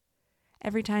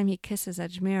 Every time he kisses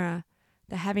Ajmira,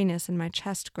 the heaviness in my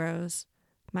chest grows,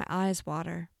 my eyes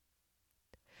water.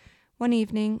 One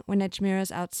evening, when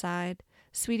Ajmira's outside,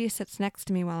 Sweetie sits next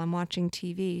to me while I'm watching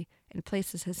TV and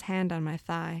places his hand on my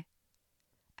thigh.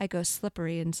 I go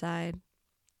slippery inside.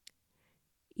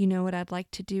 You know what I'd like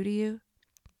to do to you?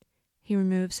 He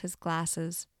removes his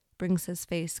glasses, brings his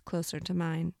face closer to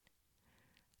mine.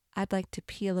 I'd like to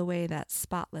peel away that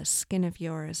spotless skin of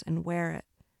yours and wear it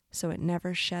so it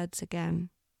never sheds again.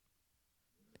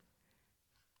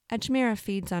 Ajmira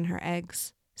feeds on her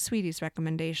eggs, Sweetie's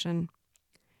recommendation.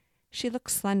 She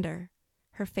looks slender,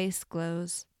 her face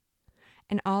glows,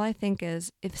 and all I think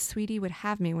is if Sweetie would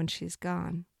have me when she's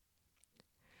gone.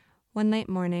 One late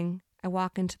morning, I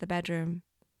walk into the bedroom,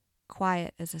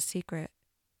 quiet as a secret.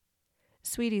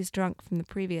 Sweetie's drunk from the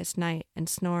previous night and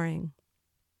snoring.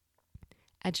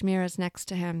 Ajmira's next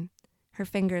to him, her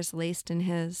fingers laced in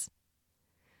his.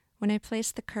 When I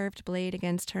place the curved blade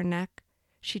against her neck,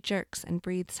 she jerks and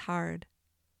breathes hard.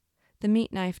 The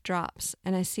meat knife drops,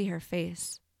 and I see her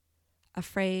face,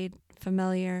 afraid,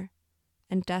 familiar,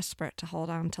 and desperate to hold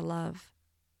on to love.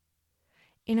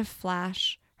 In a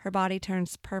flash, her body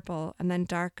turns purple and then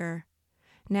darker,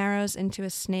 narrows into a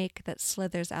snake that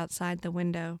slithers outside the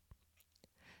window.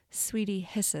 Sweetie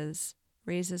hisses,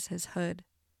 raises his hood.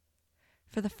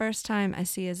 For the first time, I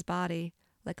see his body,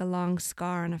 like a long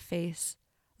scar on a face,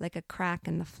 like a crack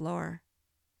in the floor.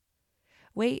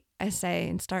 Wait, I say,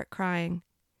 and start crying,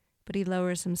 but he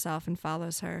lowers himself and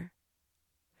follows her.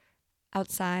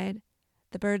 Outside,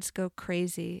 the birds go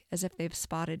crazy as if they've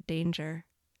spotted danger.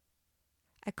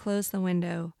 I close the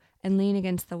window, and lean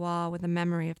against the wall with a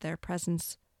memory of their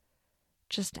presence,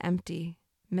 just empty,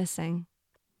 missing.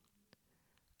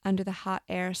 Under the hot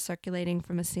air circulating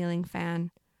from a ceiling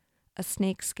fan, a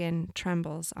snakeskin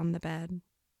trembles on the bed.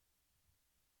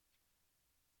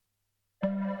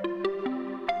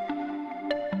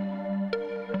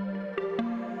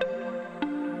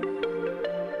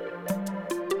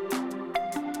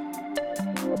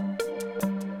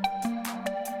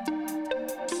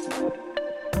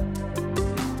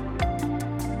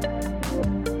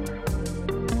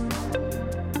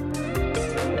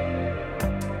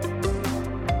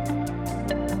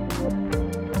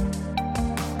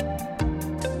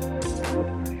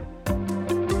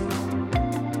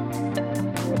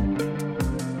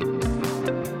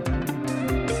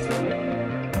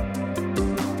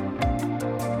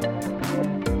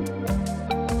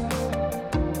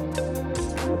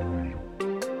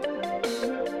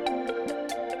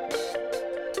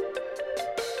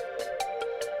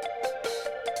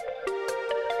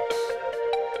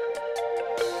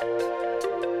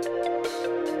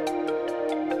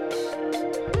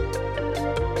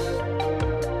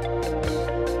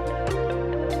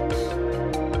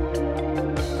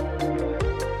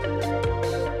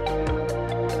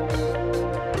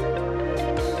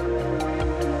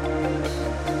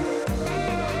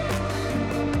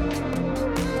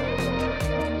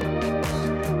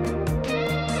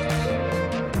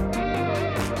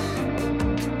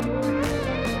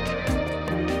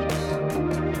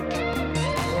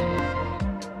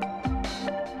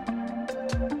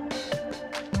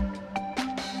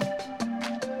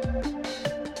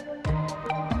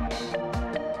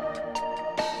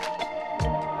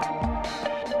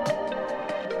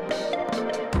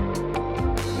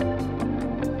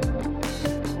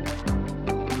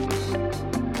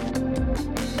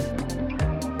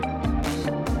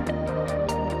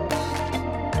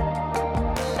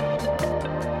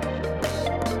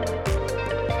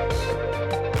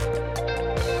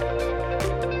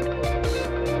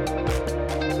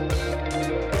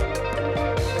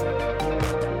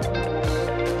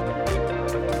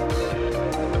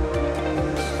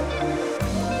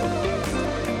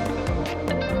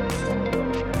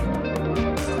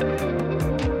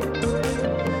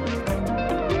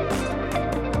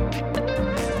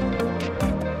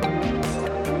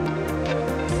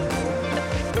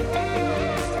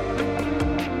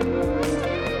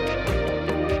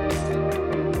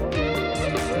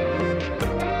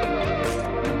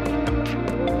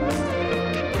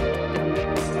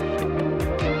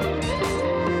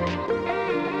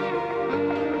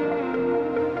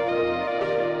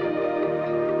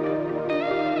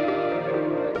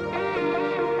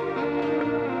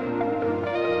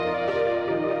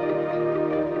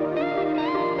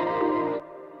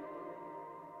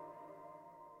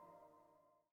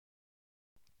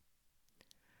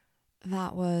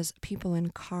 That was People in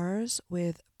Cars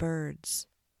with Birds.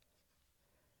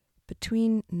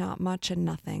 Between Not Much and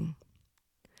Nothing.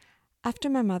 After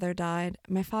my mother died,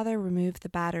 my father removed the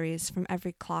batteries from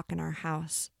every clock in our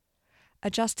house,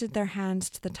 adjusted their hands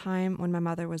to the time when my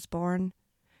mother was born,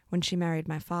 when she married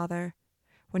my father,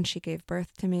 when she gave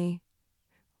birth to me,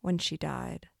 when she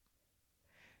died.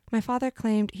 My father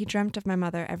claimed he dreamt of my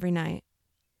mother every night,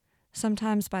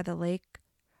 sometimes by the lake,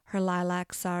 her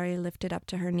lilac sari lifted up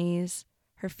to her knees,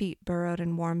 her feet burrowed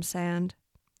in warm sand.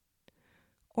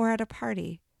 Or at a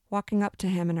party, walking up to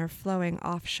him in her flowing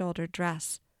off-shoulder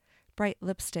dress, bright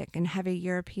lipstick and heavy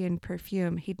European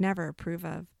perfume he'd never approve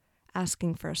of,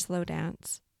 asking for a slow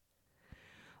dance.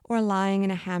 Or lying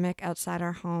in a hammock outside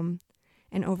our home,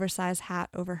 an oversized hat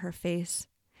over her face,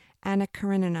 Anna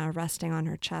Karenina resting on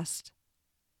her chest.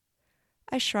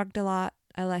 I shrugged a lot,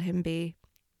 I let him be,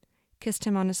 kissed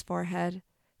him on his forehead,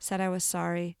 said I was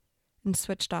sorry, and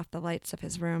switched off the lights of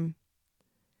his room.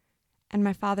 And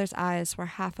my father's eyes were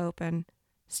half open,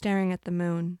 staring at the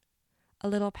moon, a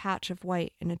little patch of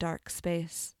white in a dark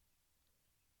space.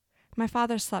 My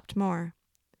father slept more.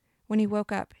 When he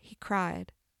woke up, he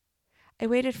cried. I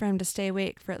waited for him to stay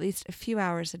awake for at least a few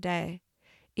hours a day,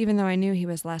 even though I knew he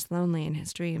was less lonely in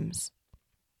his dreams.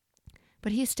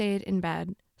 But he stayed in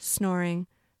bed, snoring,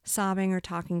 sobbing or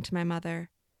talking to my mother,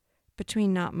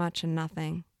 between not much and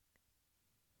nothing.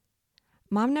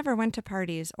 Mom never went to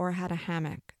parties or had a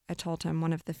hammock, I told him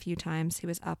one of the few times he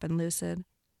was up and lucid.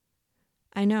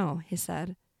 I know, he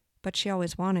said, but she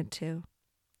always wanted to.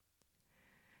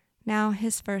 Now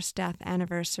his first death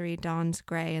anniversary dawns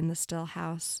gray in the still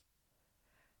house.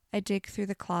 I dig through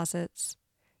the closets,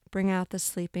 bring out the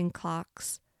sleeping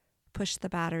clocks, push the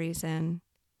batteries in,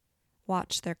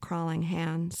 watch their crawling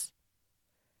hands.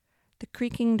 The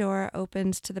creaking door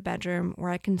opens to the bedroom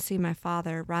where I can see my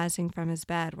father rising from his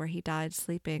bed where he died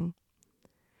sleeping.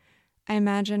 I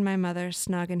imagine my mother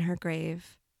snug in her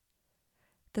grave.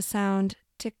 The sound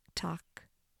tick-tock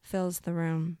fills the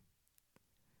room.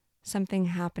 Something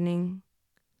happening,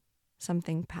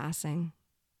 something passing.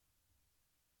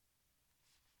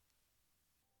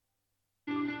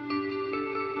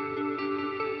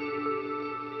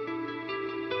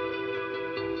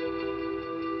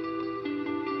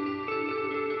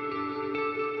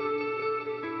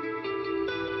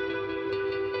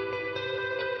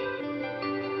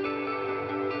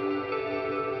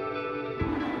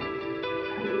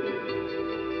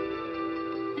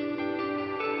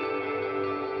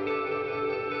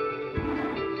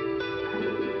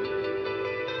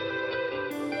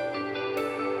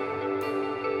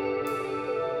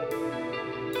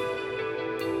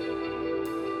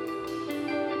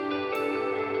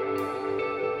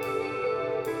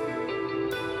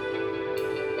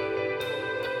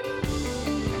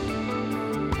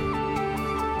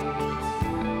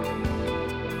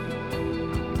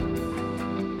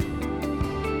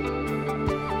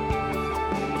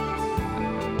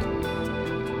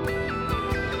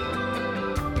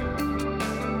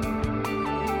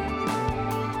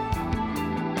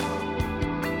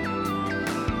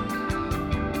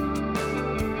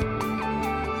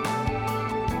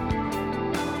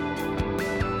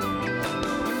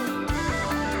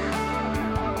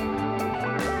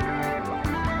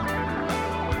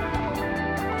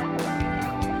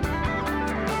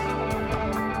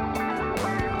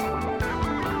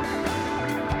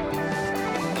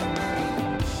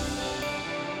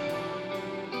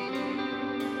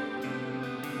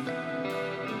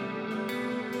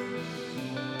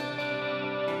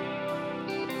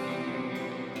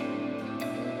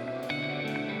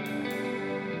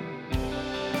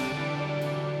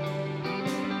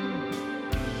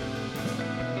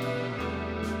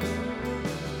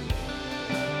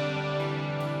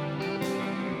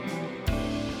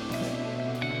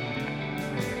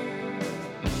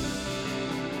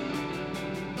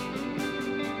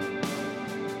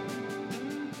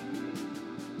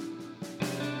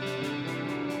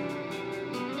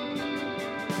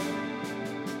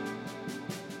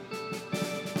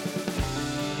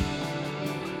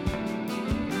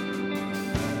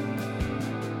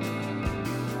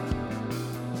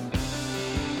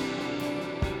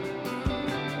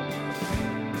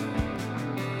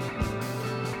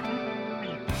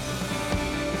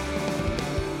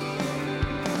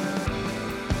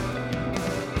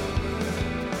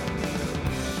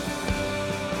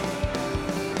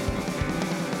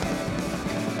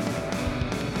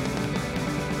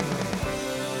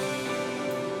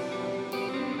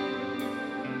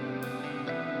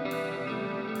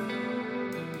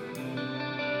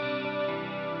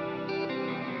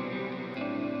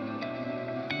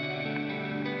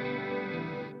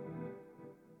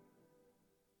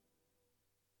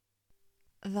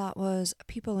 That was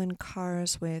People in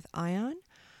Cars with Ion,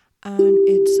 and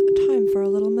it's time for a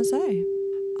little Mazet.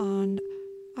 And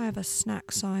I have a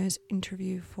snack size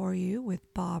interview for you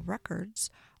with Bob Records,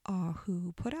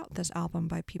 who put out this album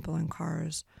by People in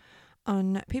Cars.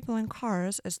 And People in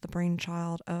Cars is the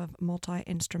brainchild of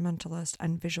multi-instrumentalist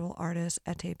and visual artist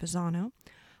Ete Pisano,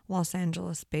 Los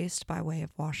Angeles-based by way of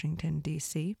Washington,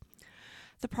 D.C.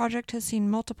 The project has seen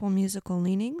multiple musical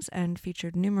leanings and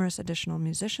featured numerous additional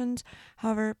musicians.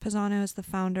 However, Pisano is the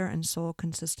founder and sole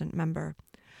consistent member.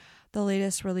 The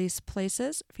latest release,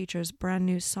 Places, features brand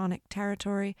new sonic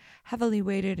territory, heavily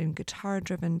weighted in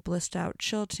guitar-driven, blissed-out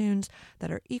chill tunes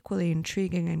that are equally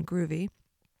intriguing and groovy.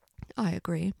 I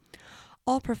agree.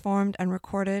 All performed and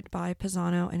recorded by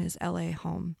Pisano in his LA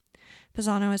home.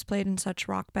 Pisano has played in such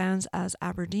rock bands as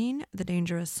Aberdeen, The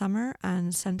Dangerous Summer,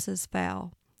 and Senses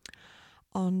Fail.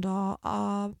 And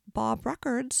Bob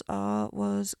Records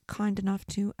was kind enough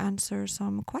to answer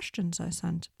some questions I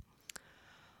sent.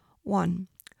 1.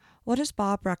 What is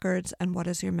Bob Records and what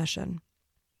is your mission?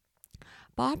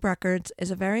 Bob Records is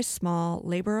a very small,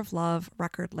 labor of love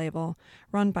record label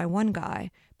run by one guy,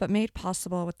 but made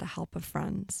possible with the help of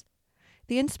friends.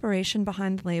 The inspiration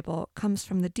behind the label comes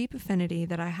from the deep affinity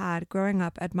that I had growing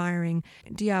up admiring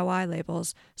DIY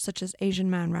labels such as Asian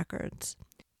Man Records.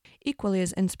 Equally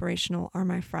as inspirational are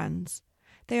my friends.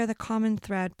 They are the common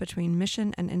thread between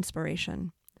mission and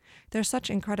inspiration. They're such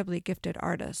incredibly gifted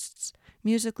artists,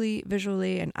 musically,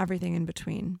 visually, and everything in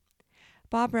between.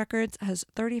 Bob Records has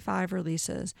 35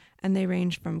 releases, and they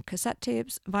range from cassette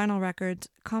tapes, vinyl records,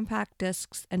 compact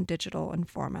discs, and digital in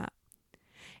format.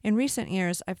 In recent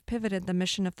years, I've pivoted the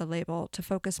mission of the label to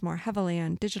focus more heavily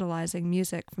on digitalizing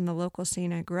music from the local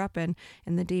scene I grew up in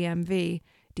the DMV,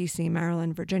 DC,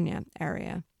 Maryland, Virginia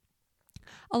area.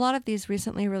 A lot of these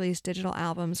recently released digital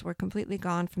albums were completely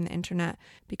gone from the internet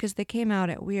because they came out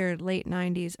at weird late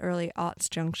 90s, early aughts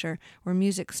juncture where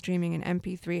music streaming and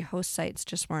MP3 host sites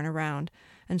just weren't around,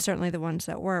 and certainly the ones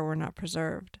that were not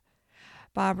preserved.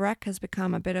 Bob Rec has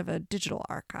become a bit of a digital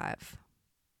archive.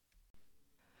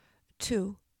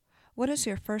 2. What is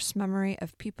your first memory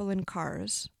of people in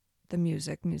cars? The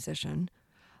musician.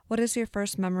 What is your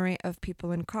first memory of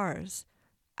people in cars?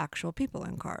 Actual people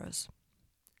in cars.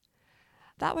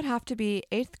 That would have to be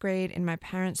 8th grade in my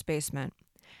parents' basement.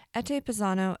 Ete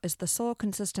Pisano is the sole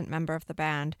consistent member of the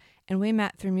band, and we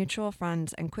met through mutual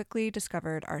friends and quickly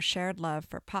discovered our shared love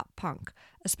for pop punk,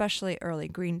 especially early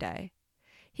Green Day.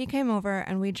 He came over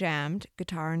and we jammed,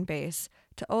 guitar and bass,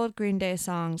 to old Green Day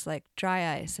songs like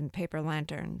Dry Ice and Paper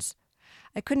Lanterns.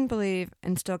 I couldn't believe,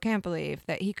 and still can't believe,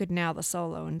 that he could nail the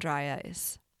solo in Dry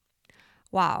Ice.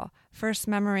 Wow, first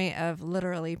memory of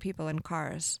literally people in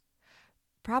cars.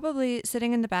 Probably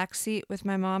sitting in the back seat with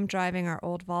my mom driving our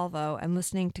old Volvo and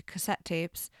listening to cassette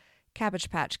tapes.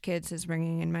 Cabbage Patch Kids is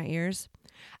ringing in my ears.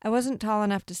 I wasn't tall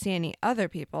enough to see any other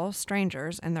people,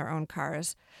 strangers, in their own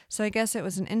cars, so I guess it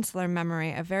was an insular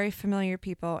memory of very familiar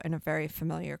people in a very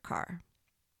familiar car.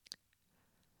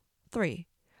 3.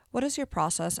 What is your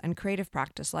process and creative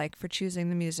practice like for choosing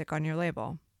the music on your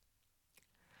label?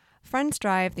 Friends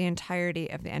drive the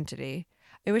entirety of the entity.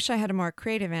 I wish I had a more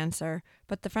creative answer,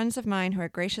 but the friends of mine who are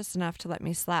gracious enough to let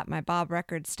me slap my Bob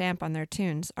Records stamp on their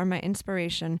tunes are my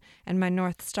inspiration and my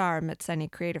North Star amidst any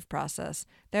creative process.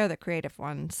 They're the creative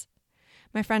ones.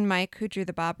 My friend Mike, who drew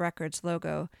the Bob Records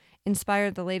logo,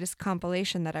 inspired the latest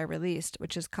compilation that I released,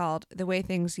 which is called The Way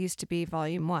Things Used to Be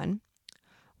Volume 1,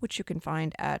 which you can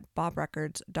find at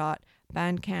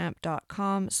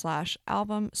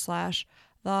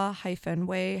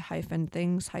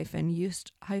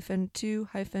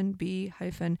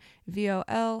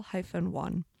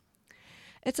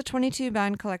It's a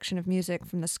 22-band collection of music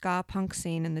from the ska punk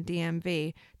scene in the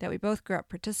DMV that we both grew up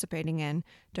participating in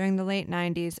during the late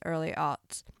 90s, early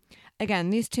aughts. Again,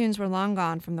 these tunes were long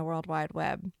gone from the World Wide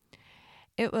Web.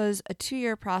 It was a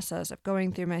 2-year process of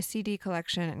going through my CD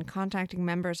collection and contacting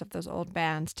members of those old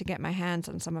bands to get my hands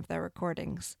on some of their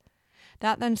recordings.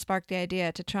 That then sparked the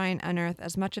idea to try and unearth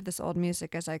as much of this old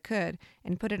music as I could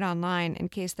and put it online in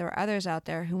case there were others out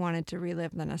there who wanted to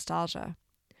relive the nostalgia.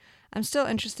 I'm still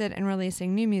interested in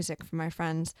releasing new music from my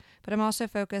friends, but I'm also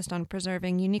focused on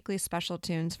preserving uniquely special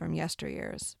tunes from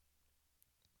yesteryears.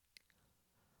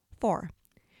 4.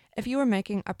 If you were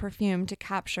making a perfume to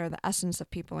capture the essence of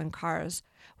people in cars,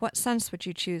 what scents would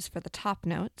you choose for the top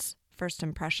notes, first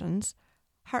impressions,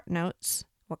 heart notes,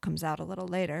 what comes out a little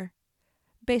later,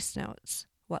 base notes,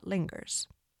 what lingers?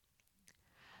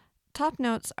 Top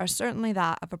notes are certainly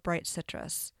that of a bright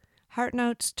citrus. Heart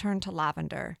notes turn to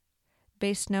lavender.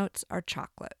 Base notes are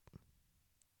chocolate.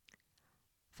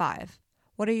 5.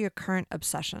 What are your current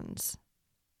obsessions?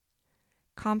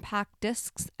 Compact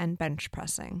discs and bench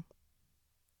pressing.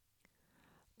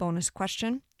 Bonus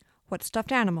question, what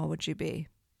stuffed animal would you be?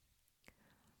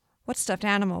 What stuffed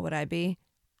animal would I be?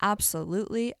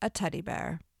 Absolutely a teddy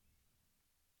bear.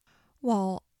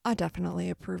 Well, I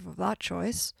definitely approve of that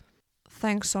choice.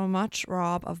 Thanks so much,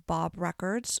 Rob of Bob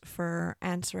Records, for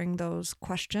answering those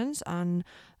questions and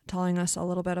telling us a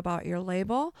little bit about your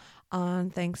label.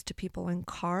 And thanks to People in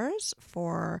Cars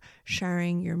for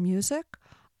sharing your music.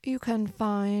 You can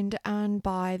find and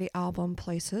buy the album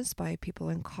Places by People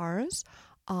in Cars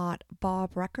at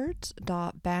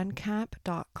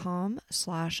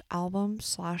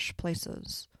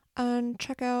bobrecords.bandcamp.com/album/places. And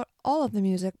check out all of the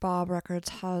music Bob Records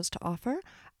has to offer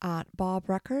at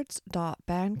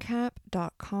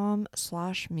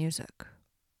bobrecords.bandcamp.com/music.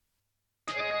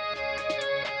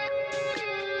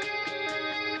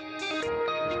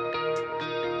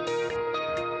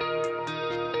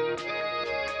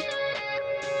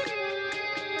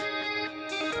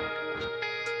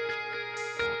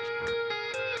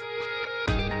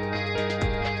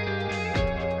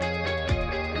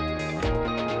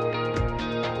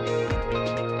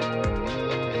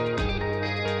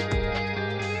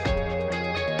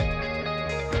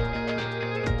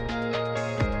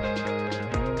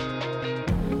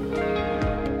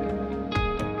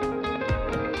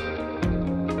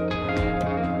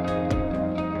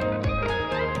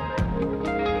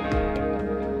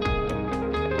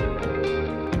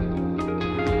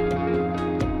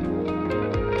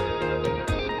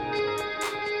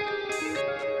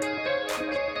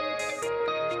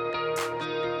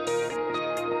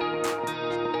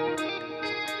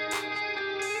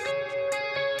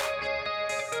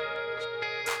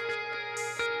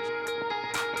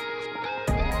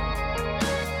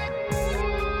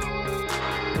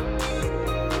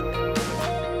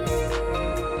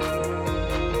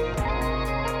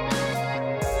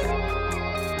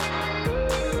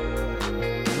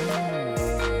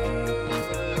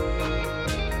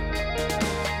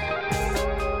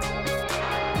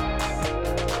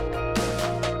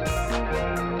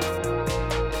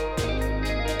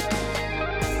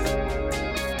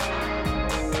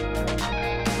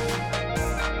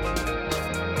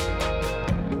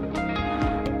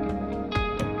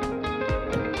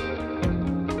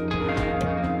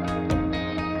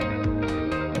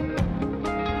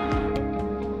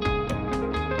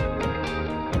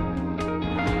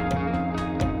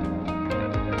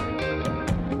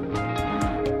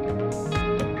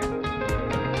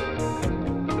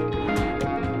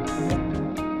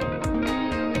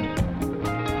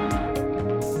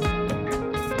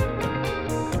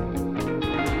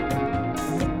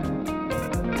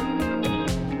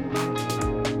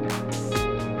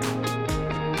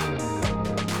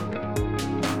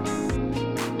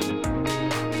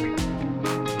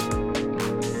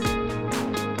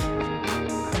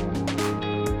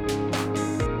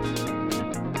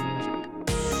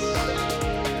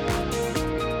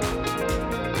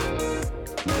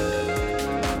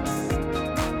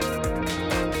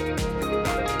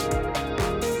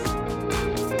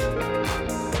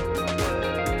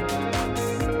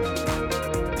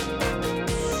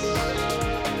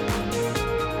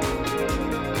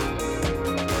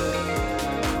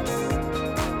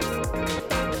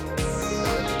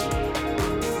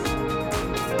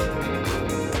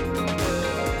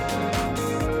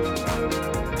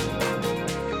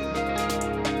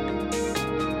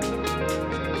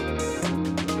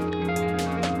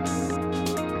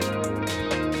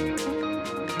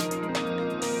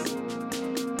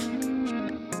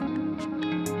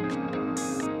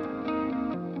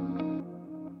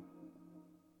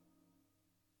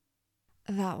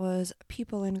 That was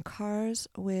People in Cars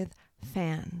with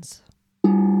Fans.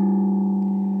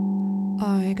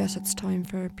 I guess it's time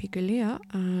for Piccolia,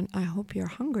 and I hope you're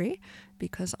hungry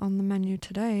because on the menu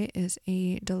today is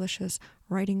a delicious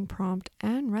writing prompt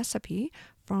and recipe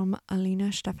from Alina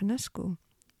Ștefănescu.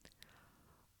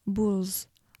 Bulls,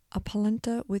 a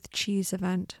polenta with cheese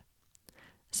event.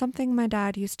 Something my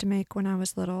dad used to make when I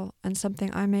was little, and something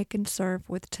I make and serve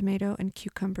with tomato and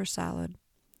cucumber salad.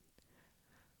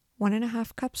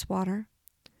 1.5 cups water,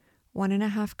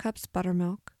 1.5 cups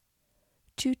buttermilk,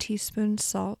 2 teaspoons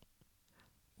salt,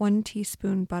 1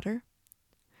 teaspoon butter,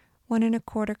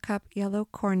 1.25 cup yellow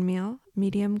cornmeal,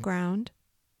 medium ground,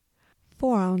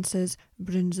 4 ounces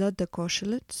brânză de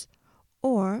coșuleț,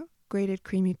 or grated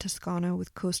creamy Toscano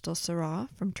with coastal Syrah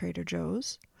from Trader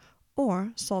Joe's,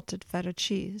 or salted feta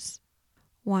cheese.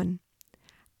 1.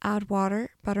 Add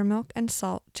water, buttermilk, and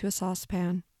salt to a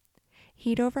saucepan.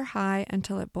 Heat over high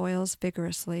until it boils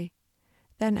vigorously.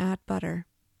 Then add butter.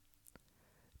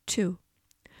 2.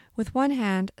 With one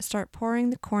hand, start pouring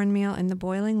the cornmeal in the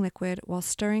boiling liquid while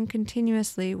stirring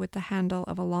continuously with the handle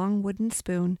of a long wooden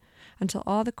spoon until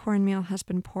all the cornmeal has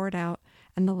been poured out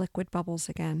and the liquid bubbles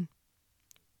again.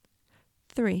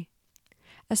 3.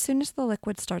 As soon as the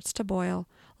liquid starts to boil,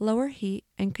 lower heat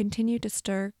and continue to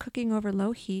stir, cooking over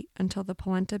low heat until the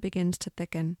polenta begins to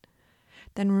thicken.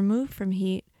 Then remove from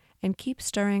heat and keep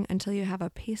stirring until you have a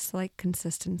paste-like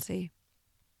consistency.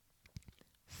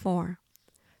 4.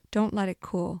 Don't let it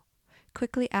cool.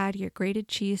 Quickly add your grated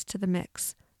cheese to the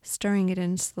mix, stirring it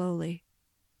in slowly.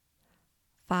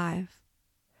 5.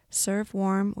 Serve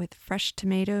warm with fresh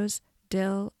tomatoes,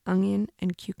 dill, onion,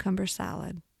 and cucumber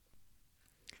salad.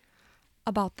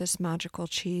 About this magical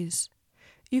cheese.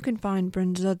 You can find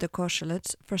brânză de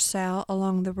coșuleț for sale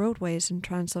along the roadways in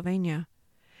Transylvania.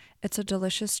 It's a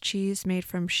delicious cheese made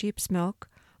from sheep's milk,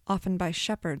 often by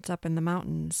shepherds up in the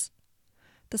mountains.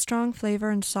 The strong flavor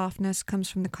and softness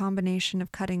comes from the combination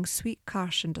of cutting sweet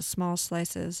kash into small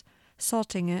slices,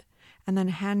 salting it, and then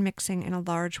hand-mixing in a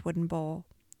large wooden bowl.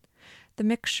 The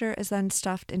mixture is then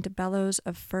stuffed into bellows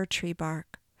of fir tree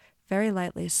bark, very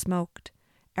lightly smoked,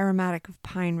 aromatic of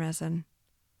pine resin.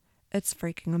 It's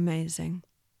freaking amazing.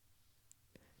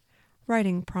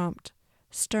 Writing prompt,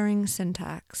 stirring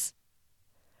syntax.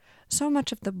 So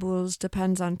much of the bulls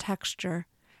depends on texture,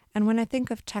 and when I think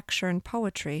of texture in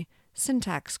poetry,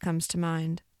 syntax comes to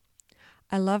mind.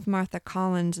 I love Martha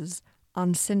Collins's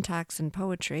On Syntax in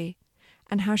Poetry,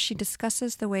 and how she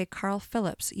discusses the way Carl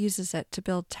Phillips uses it to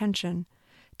build tension,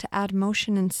 to add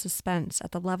motion and suspense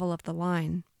at the level of the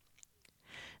line.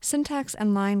 Syntax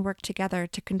and line work together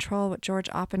to control what George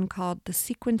Oppen called the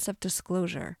sequence of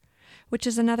disclosure, which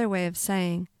is another way of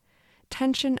saying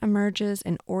tension emerges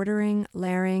in ordering,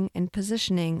 layering, and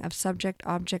positioning of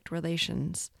subject-object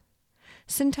relations.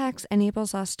 Syntax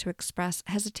enables us to express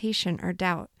hesitation or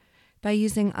doubt by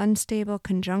using unstable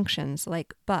conjunctions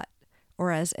like but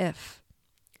or as if.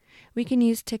 We can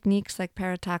use techniques like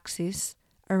parataxis,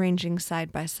 arranging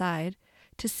side by side,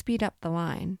 to speed up the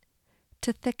line,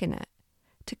 to thicken it,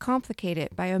 to complicate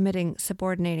it by omitting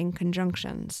subordinating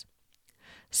conjunctions.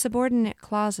 Subordinate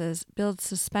clauses build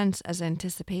suspense as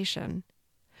anticipation.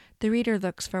 The reader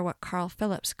looks for what Carl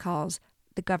Phillips calls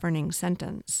the governing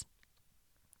sentence.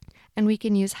 And we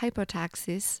can use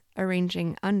hypotaxis,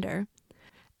 arranging under,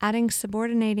 adding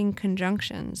subordinating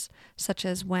conjunctions such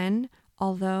as when,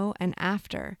 although, and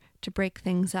after to break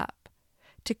things up,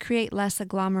 to create less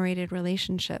agglomerated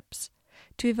relationships,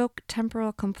 to evoke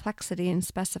temporal complexity and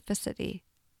specificity,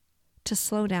 to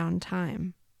slow down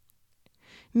time.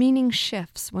 Meaning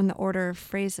shifts when the order of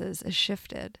phrases is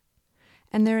shifted,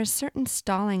 and there is certain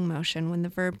stalling motion when the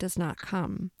verb does not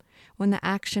come, when the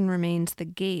action remains the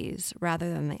gaze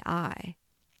rather than the eye.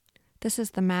 This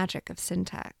is the magic of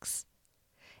syntax.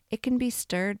 It can be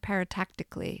stirred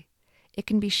paratactically. It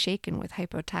can be shaken with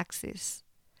hypotaxis.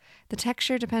 The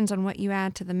texture depends on what you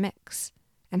add to the mix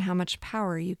and how much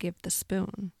power you give the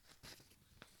spoon.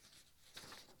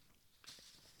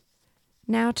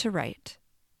 Now to write.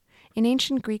 In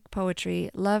ancient Greek poetry,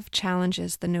 love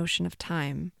challenges the notion of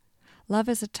time. Love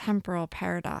is a temporal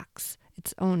paradox,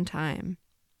 its own time.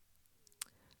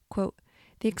 Quote,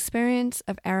 the experience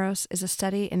of Eros is a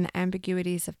study in the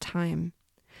ambiguities of time.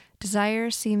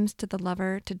 Desire seems to the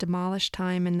lover to demolish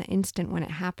time in the instant when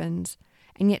it happens,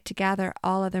 and yet to gather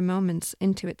all other moments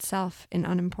into itself in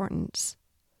unimportance.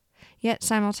 Yet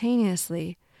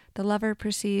simultaneously, the lover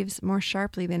perceives more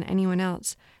sharply than anyone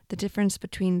else the difference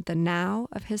between the now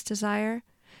of his desire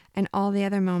and all the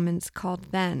other moments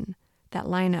called then that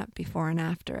line up before and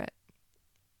after it.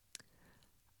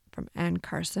 From Anne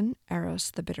Carson,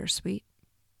 Eros the Bittersweet.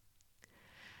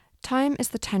 Time is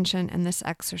the tension in this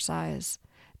exercise.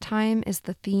 Time is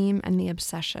the theme and the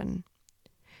obsession.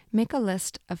 Make a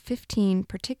list of 15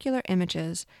 particular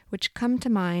images which come to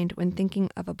mind when thinking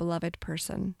of a beloved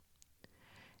person.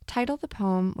 Title the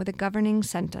poem with a governing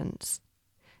sentence.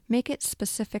 Make it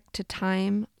specific to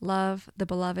time, love, the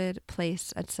beloved,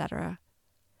 place, etc.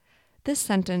 This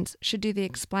sentence should do the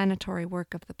explanatory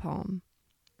work of the poem.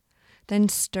 Then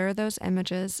stir those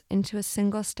images into a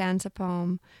single stanza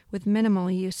poem with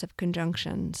minimal use of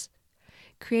conjunctions,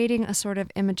 creating a sort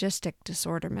of imagistic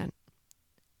disorderment.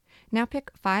 Now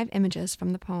pick 5 images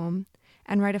from the poem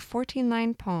and write a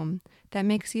 14-line poem that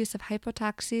makes use of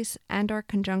hypotaxis and/or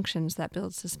conjunctions that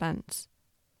build suspense.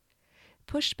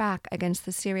 Push back against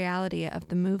the seriality of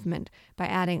the movement by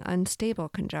adding unstable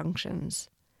conjunctions,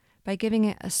 by giving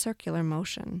it a circular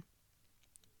motion.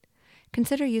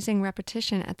 Consider using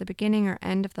repetition at the beginning or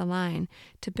end of the line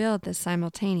to build this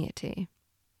simultaneity.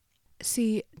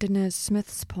 See Danez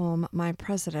Smith's poem, My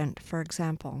President, for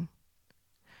example.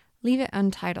 Leave it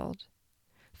untitled.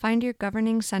 Find your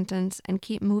governing sentence and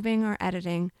keep moving or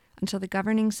editing until the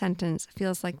governing sentence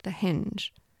feels like the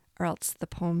hinge, or else the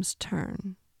poem's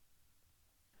turn.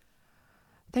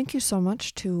 Thank you so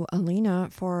much to Alina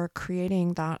for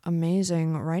creating that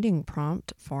amazing writing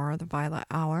prompt for the Violet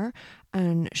Hour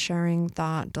and sharing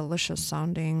that delicious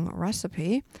sounding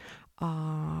recipe.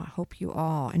 Hope you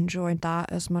all enjoyed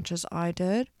that as much as I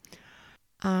did.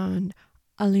 And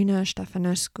Alina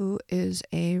Ștefănescu is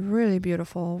a really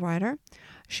beautiful writer.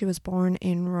 She was born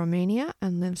in Romania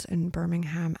and lives in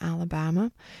Birmingham,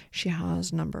 Alabama. She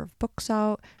has a number of books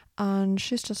out, and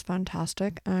she's just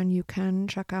fantastic. And you can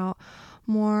check out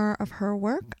more of her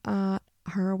work at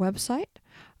her website,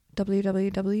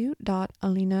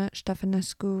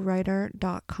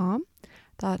 www.alinaștefănescuwriter.com.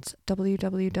 That's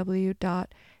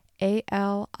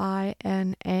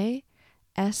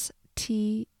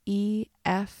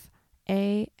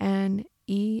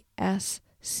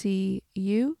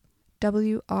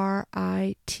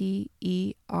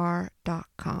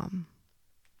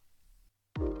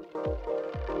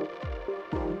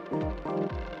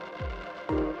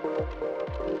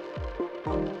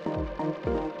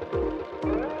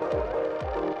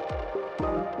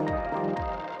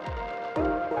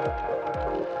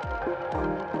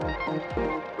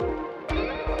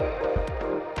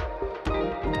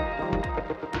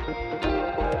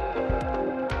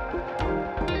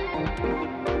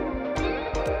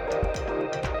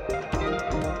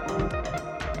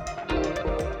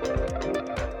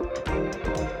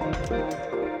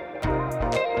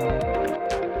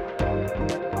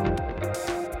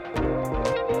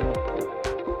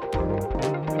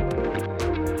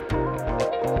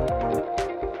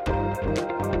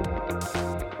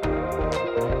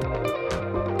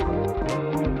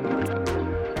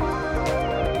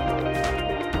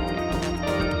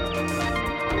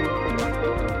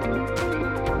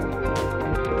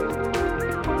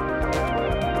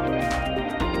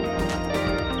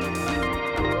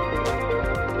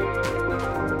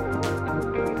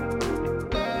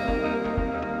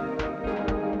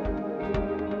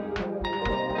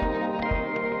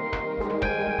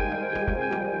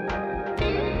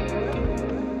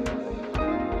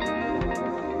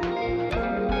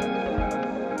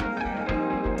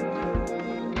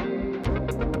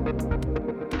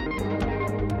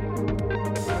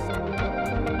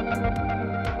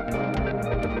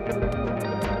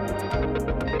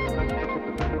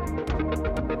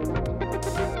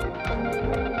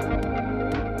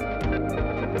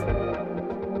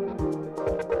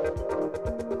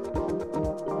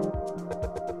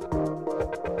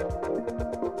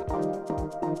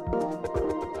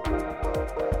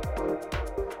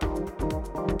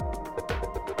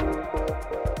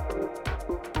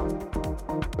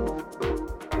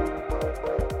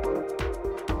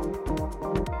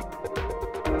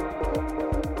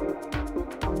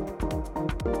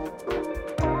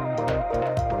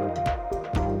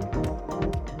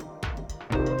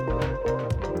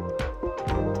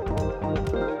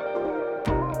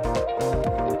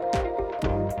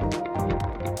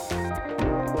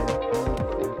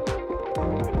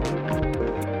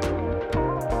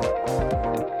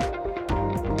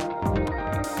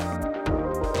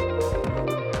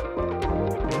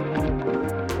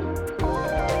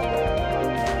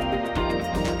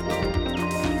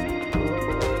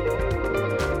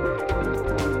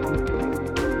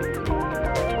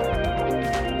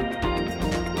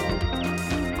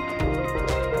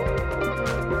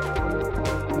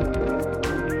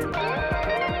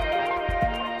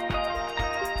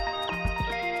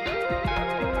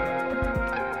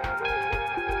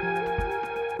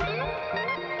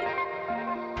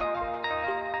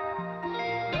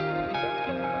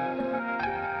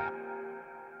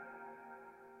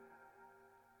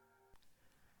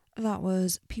That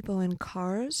was People in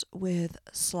Cars with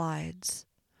Slides.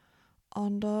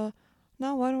 And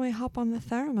now why don't we hop on the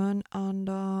theremin and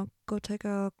go take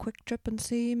a quick trip and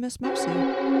see Miss Mousy. Miss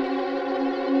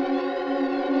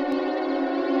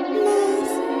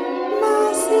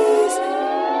Mousy's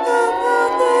Apothecary.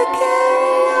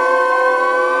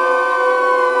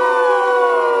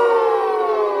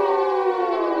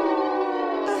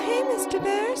 Oh, hey, Mr.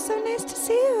 Bear. So nice to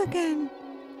see you again.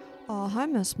 Oh, hi,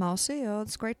 Miss Mousy.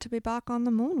 It's great to be back on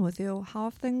the moon with you. How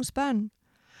have things been?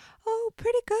 Oh,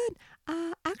 pretty good.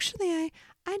 Actually,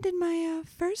 I did my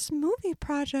first movie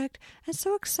project. It's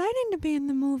so exciting to be in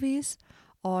the movies.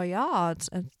 Oh yeah,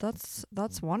 that's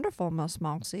wonderful, Miss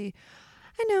Mousy.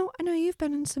 I know you've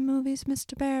been in some movies,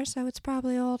 Mr. Bear, so it's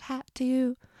probably old hat to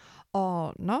you.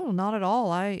 Oh no, not at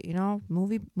all.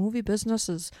 Movie business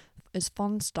is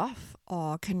fun stuff.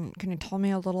 Can you tell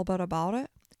me a little bit about it?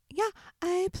 Yeah,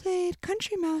 I played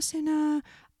Country Mouse in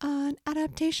an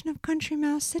adaptation of Country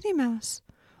Mouse, City Mouse.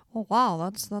 Oh wow,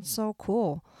 that's so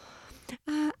cool.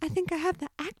 I think I have the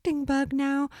acting bug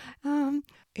now.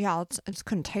 Yeah, it's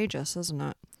contagious, isn't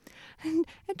it? And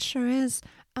it sure is.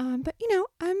 But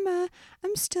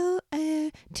I'm still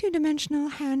a two-dimensional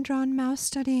hand-drawn mouse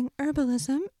studying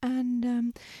herbalism,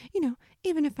 and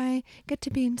even if I get to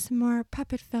be in some more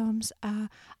puppet films, I'll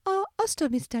still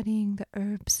be studying the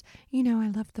herbs.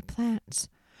 I love the plants.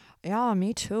 Yeah,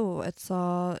 me too. It's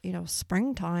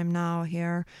springtime now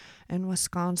here in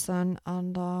Wisconsin,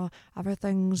 and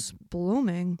everything's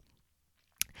blooming.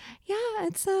 Yeah,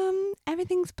 it's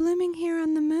everything's blooming here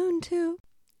on the moon too.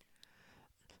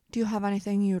 Do you have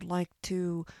anything you'd like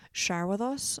to share with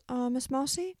us, Miss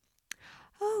Mousy?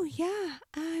 Oh yeah,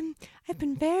 I've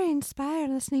been very inspired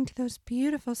listening to those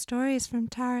beautiful stories from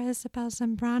Tara Isabel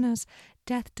Zambrano's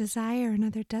Death, Desire, and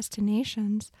Other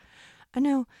Destinations. I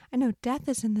know death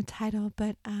is in the title,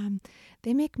 but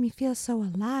they make me feel so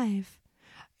alive.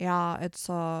 Yeah, it's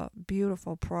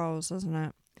beautiful prose, isn't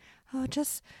it? Oh,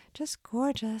 just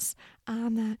gorgeous.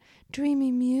 That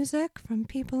dreamy music from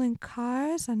People in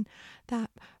Cars and that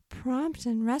prompt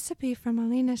and recipe from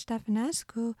Alina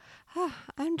Stefanescu.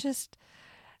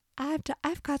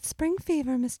 I've got spring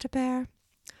fever, Mr. Bear.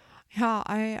 Yeah,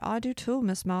 I do too,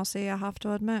 Miss Mousy, I have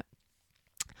to admit.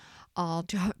 Do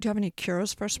you have any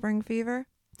cures for spring fever?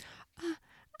 I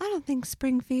don't think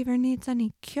spring fever needs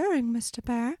any curing, Mr.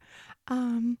 Bear.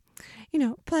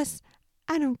 Plus,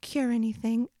 I don't cure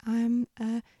anything. I'm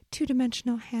a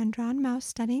two-dimensional hand-drawn mouse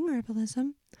studying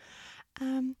herbalism.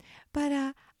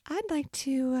 But I'd like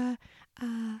to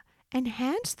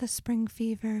enhance the spring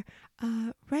fever.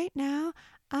 Right now,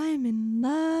 I'm in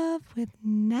love with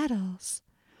nettles.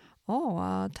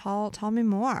 Oh, tell me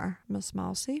more, Miss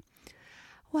Mousy.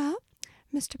 Well,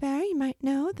 Mr. Bear, you might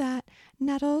know that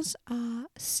nettles,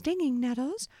 stinging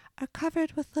nettles, are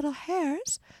covered with little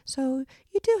hairs, so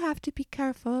you do have to be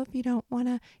careful if you don't want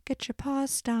to get your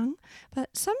paws stung.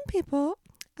 But some people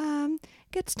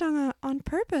get stung on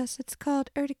purpose. It's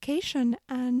called urtication,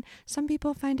 and some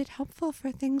people find it helpful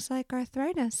for things like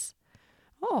arthritis.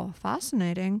 Oh,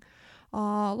 fascinating.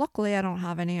 Luckily, I don't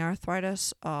have any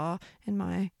arthritis in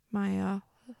my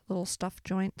little stuffed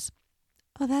joints.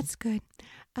 Oh, that's good.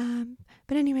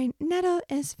 But anyway, nettle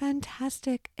is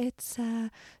fantastic. It's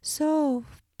so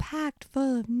packed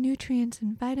full of nutrients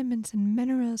and vitamins and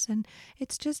minerals, and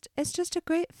it's just a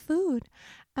great food.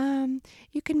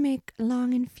 You can make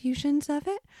long infusions of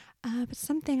it, but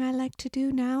something I like to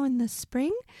do now in the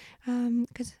spring,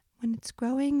 because when it's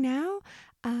growing now,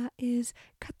 is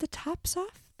cut the tops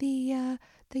off the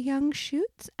young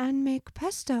shoots and make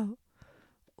pesto.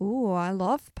 Ooh, I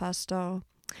love pesto.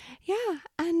 Yeah,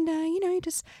 and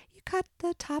you cut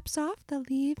the tops off, the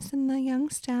leaves and the young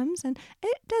stems, and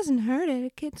it doesn't hurt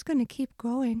it. It's going to keep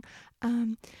growing.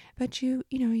 But you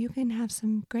can have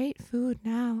some great food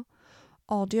now.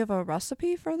 Oh, do you have a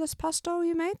recipe for this pesto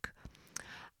you make?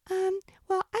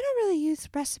 Well, I don't really use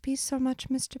recipes so much,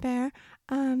 Mr. Bear.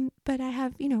 But I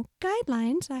have,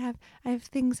 guidelines. I have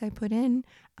things I put in.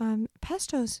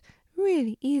 Pesto's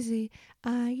really easy.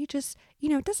 You just,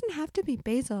 it doesn't have to be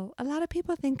basil. A lot of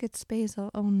people think it's basil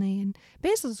only, and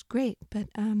basil's great, but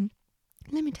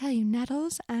let me tell you,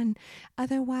 nettles and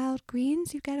other wild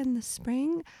greens you get in the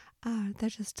spring, they're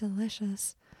just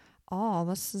delicious. Oh,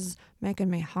 this is making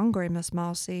me hungry, Miss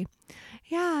Mousy.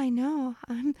 Yeah, I know.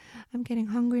 I'm getting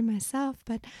hungry myself,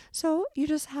 but so you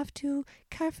just have to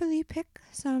carefully pick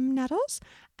some nettles,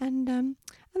 and then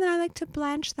I like to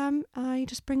blanch them. You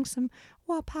just bring some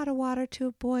pot of water to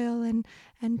a boil and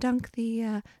dunk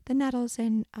the nettles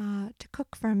in to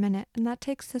cook for a minute, and that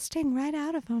takes the sting right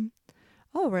out of them.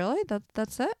 Oh, really?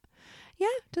 That's it? yeah,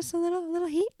 just a little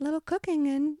heat, little cooking,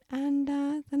 and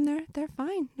then they're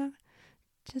fine.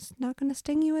 Just not gonna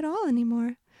sting you at all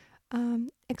anymore.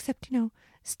 Except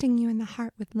sting you in the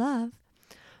heart with love.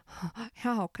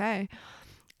 Yeah, okay.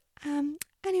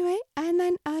 Anyway, and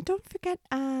then don't forget,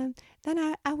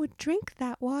 then I would drink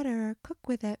that water or cook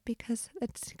with it because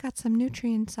it's got some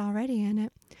nutrients already in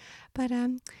it. But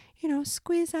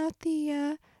squeeze out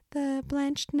the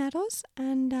blanched nettles,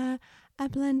 and I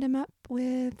blend them up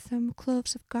with some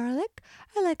cloves of garlic.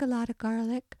 I like a lot of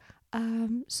garlic,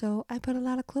 so I put a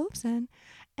lot of cloves in,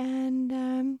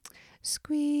 and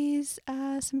squeeze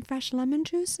some fresh lemon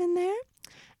juice in there,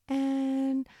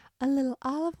 and a little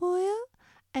olive oil,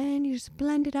 and you just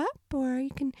blend it up, or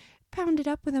you can pound it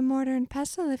up with a mortar and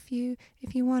pestle if you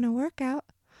want to work out.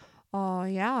 Oh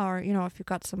yeah, or if you've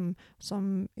got some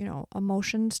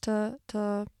emotions to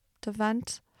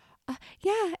vent.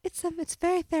 Yeah, it's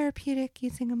very therapeutic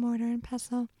using a mortar and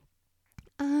pestle.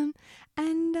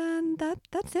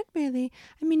 That's it really.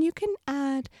 I mean, you can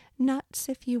add nuts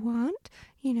if you want,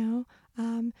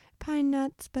 pine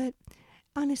nuts, but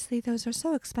honestly, those are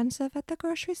so expensive at the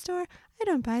grocery store. I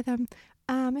don't buy them.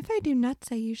 If I do nuts,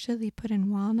 I usually put in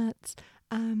walnuts.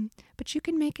 But you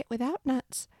can make it without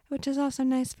nuts, which is also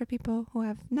nice for people who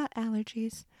have nut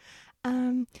allergies.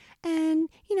 And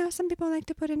some people like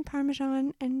to put in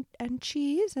Parmesan and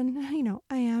cheese, and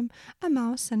I am a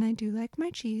mouse and I do like my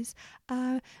cheese.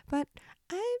 But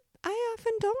I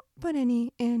often don't put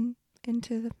any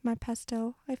into my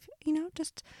pesto.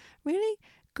 Just really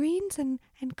greens and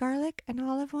garlic and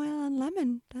olive oil and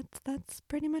lemon. That's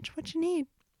pretty much what you need.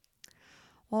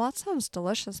 Well, that sounds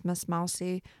delicious, Miss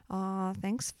Mousy.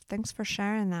 Thanks for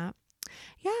sharing that.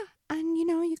 Yeah, and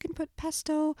you can put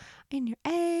pesto in your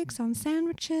eggs, on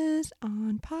sandwiches,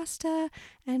 on pasta,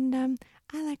 and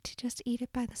I like to just eat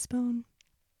it by the spoon.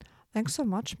 Thanks so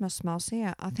much, Miss Mousy.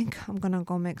 I think I'm gonna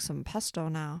go make some pesto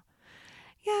now.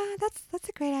 Yeah, that's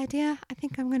a great idea. I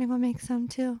think I'm gonna go make some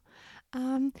too.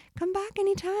 Come back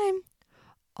anytime.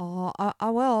 Oh, I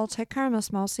will. Take care,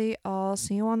 Miss Mousy. I'll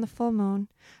see you on the full moon.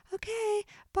 Okay,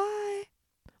 bye.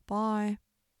 Bye.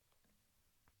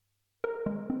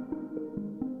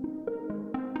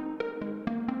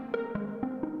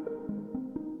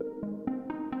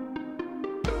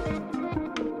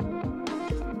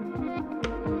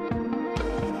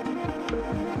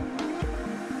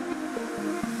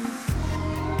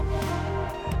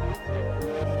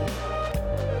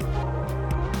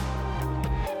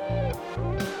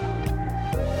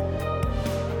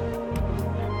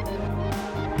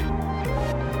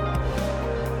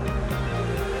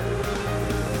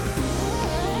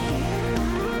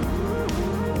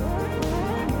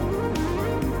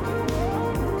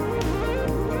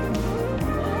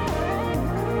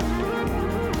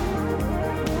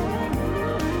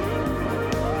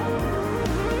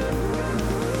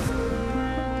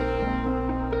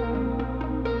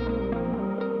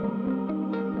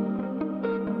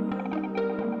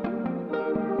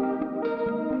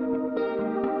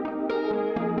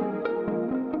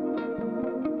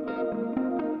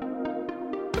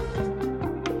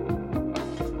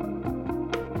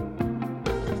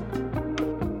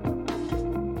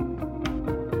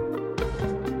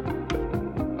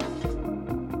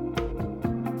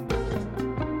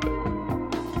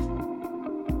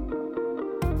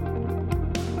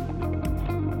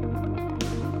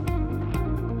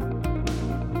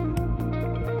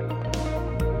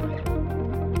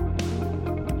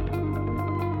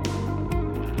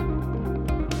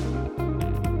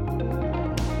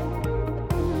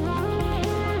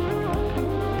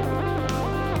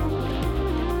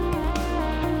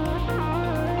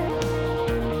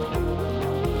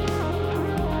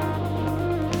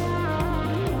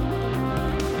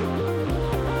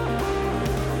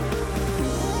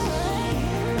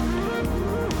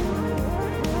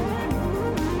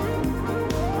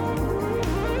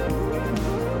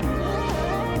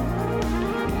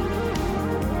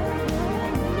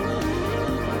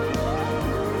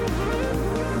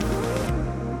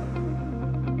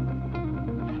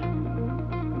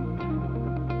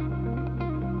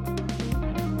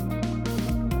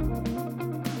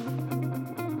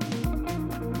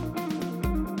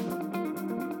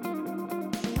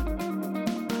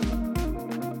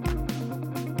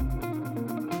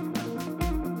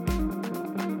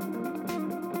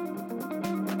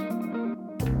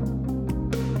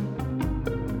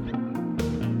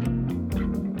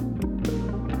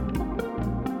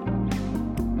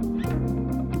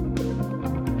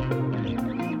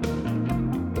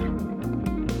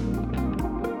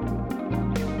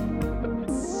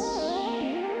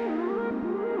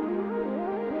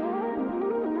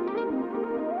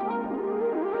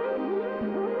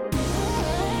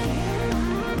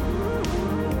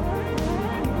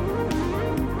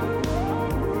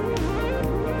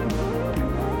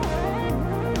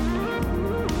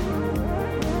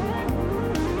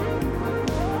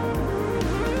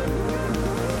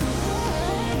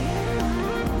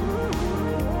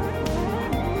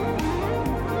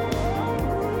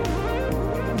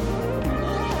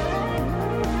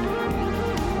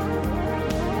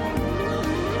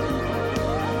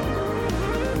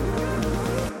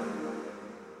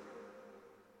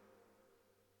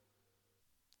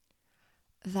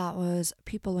 That was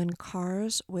People in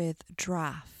Cars with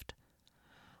Draft.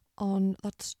 And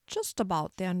that's just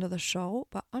about the end of the show,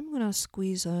 but I'm going to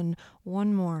squeeze in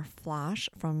one more flash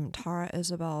from Tara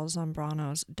Isabel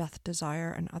Zambrano's Death,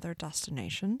 Desire, and Other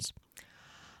Destinations.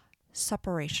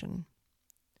 Separation.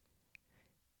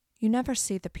 You never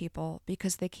see the people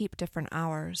because they keep different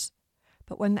hours,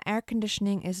 but when the air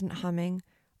conditioning isn't humming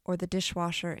or the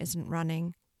dishwasher isn't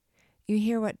running, you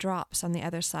hear what drops on the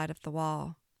other side of the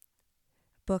wall.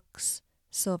 Books,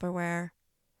 silverware,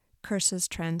 curses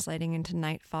translating into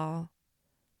nightfall,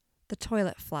 the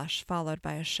toilet flush followed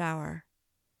by a shower.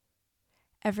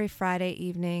 Every Friday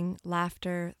evening,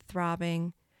 laughter,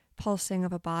 throbbing, pulsing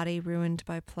of a body ruined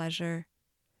by pleasure,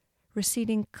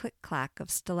 receding click-clack of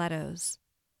stilettos,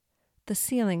 the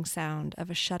sealing sound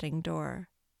of a shutting door,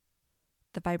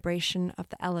 the vibration of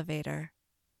the elevator.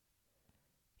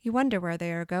 You wonder where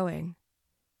they are going.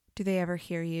 Do they ever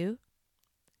hear you?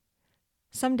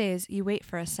 Some days you wait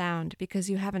for a sound because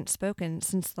you haven't spoken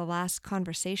since the last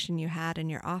conversation you had in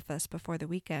your office before the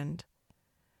weekend.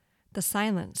 The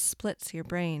silence splits your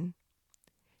brain.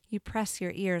 You press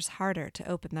your ears harder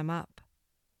to open them up.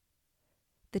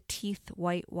 The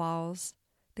teeth-white walls,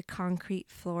 the concrete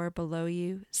floor below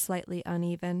you, slightly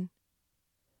uneven.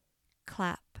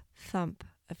 Clap, thump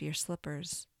of your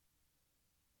slippers.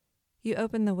 You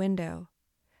open the window.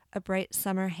 A bright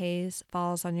summer haze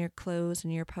falls on your clothes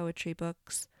and your poetry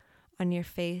books, on your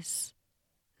face,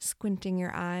 squinting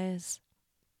your eyes.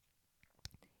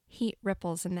 Heat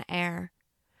ripples in the air,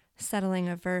 settling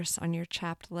a verse on your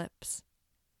chapped lips.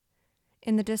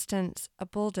 In the distance, a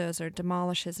bulldozer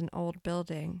demolishes an old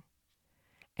building,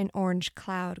 an orange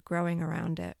cloud growing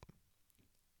around it.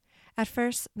 At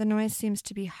first, the noise seems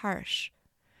to be harsh,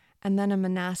 and then a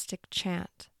monastic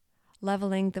chant,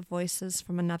 leveling the voices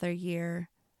from another year,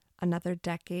 another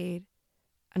decade,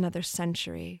 another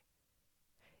century.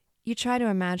 You try to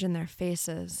imagine their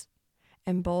faces,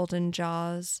 emboldened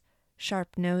jaws,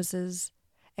 sharp noses,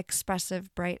 expressive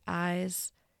bright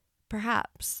eyes,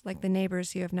 perhaps like the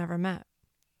neighbors you have never met.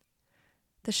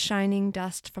 The shining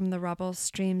dust from the rubble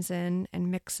streams in and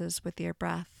mixes with your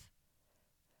breath.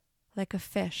 Like a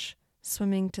fish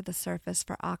swimming to the surface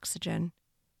for oxygen,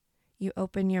 you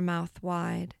open your mouth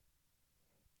wide,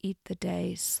 eat the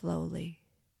day slowly.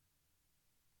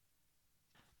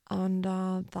 And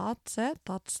that's it.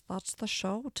 That's the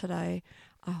show today.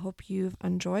 I hope you've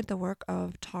enjoyed the work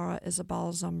of Tara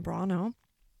Isabel Zambrano.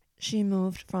 She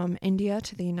moved from India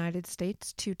to the United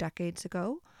States 2 decades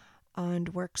ago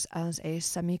and works as a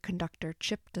semiconductor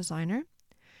chip designer.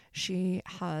 She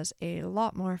has a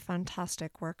lot more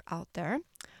fantastic work out there.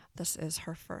 This is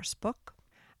her first book,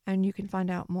 and you can find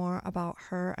out more about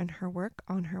her and her work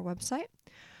on her website,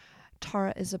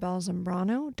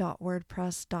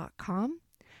 taraisabelzambrano.wordpress.com.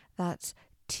 That's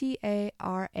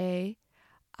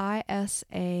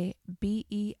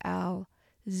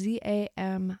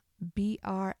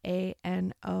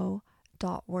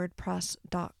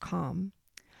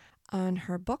And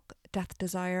her book, Death,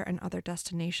 Desire, and Other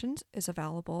Destinations, is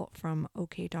available from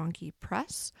OK Donkey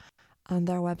Press, and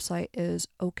their website is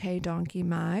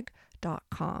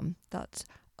okdonkeymag.com. That's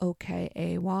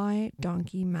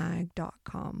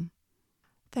OKAYDonkeyMag.com.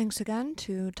 Thanks again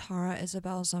to Tara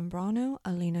Isabel Zambrano,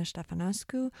 Alina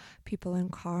Stefanescu, People in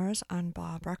Cars, and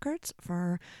Bob Records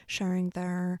for sharing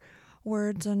their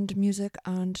words and music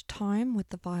and time with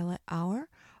the Violet Hour.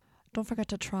 Don't forget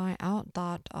to try out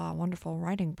that wonderful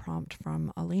writing prompt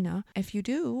from Alina. If you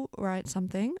do write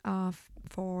something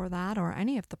for that or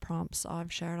any of the prompts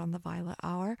I've shared on the Violet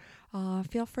Hour,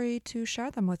 feel free to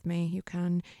share them with me. You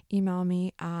can email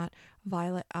me at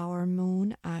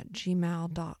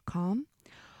violethourmoon@gmail.com.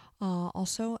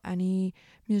 Also, any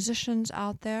musicians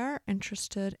out there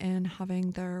interested in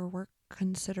having their work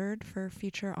considered for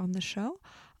feature on the show,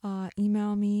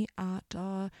 email me at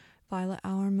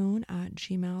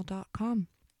violethourmoon@gmail.com.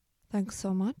 Thanks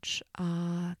so much.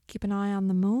 Keep an eye on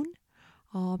the moon.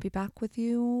 I'll be back with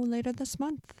you later this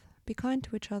month. Be kind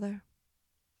to each other.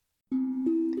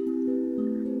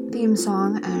 Theme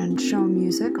song and show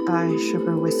music by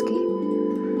Sugar Whiskey.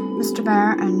 Mr.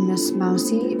 Bear and Miss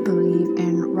Mousy believe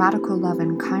in radical love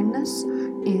and kindness,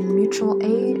 in mutual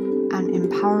aid, and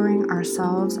empowering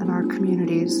ourselves and our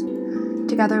communities.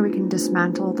 Together we can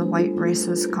dismantle the white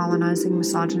racist, colonizing,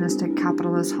 misogynistic,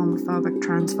 capitalist, homophobic,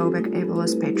 transphobic,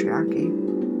 ableist patriarchy.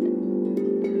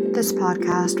 This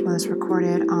podcast was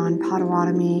recorded on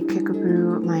Potawatomi,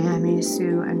 Kickapoo, Miami,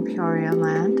 Sioux, and Peoria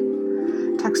land.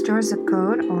 Text your zip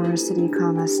code or city,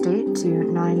 state to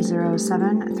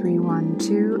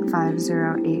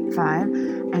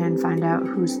 907-312-5085 and find out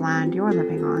whose land you're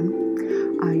living on.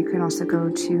 You can also go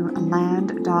to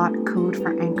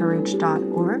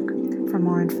land.codeforanchorage.org for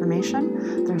more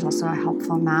information. There's also a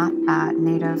helpful map at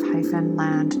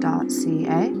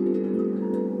native-land.ca.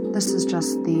 This is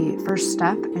just the first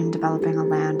step in developing a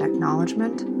land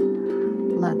acknowledgement.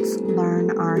 Let's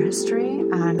learn our history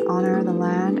and honor the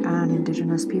land and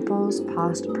Indigenous peoples,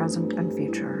 past, present, and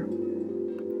future.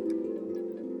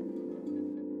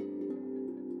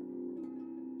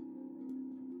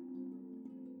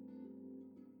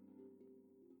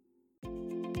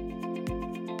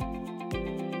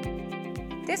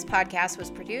 This podcast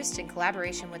was produced in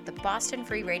collaboration with the Boston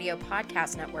Free Radio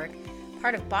Podcast Network,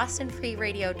 part of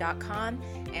bostonfreeradio.com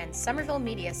and Somerville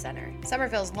Media Center,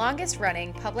 Somerville's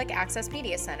longest-running public access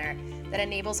media center that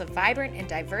enables a vibrant and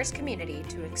diverse community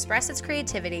to express its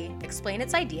creativity, explain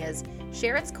its ideas,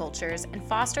 share its cultures, and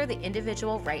foster the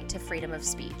individual right to freedom of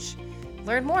speech.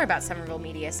 Learn more about Somerville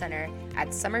Media Center at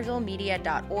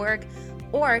somervillemedia.org,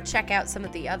 or check out some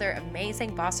of the other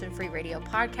amazing Boston Free Radio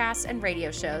podcasts and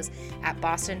radio shows at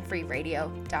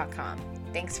bostonfreeradio.com.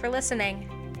 Thanks for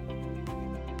listening.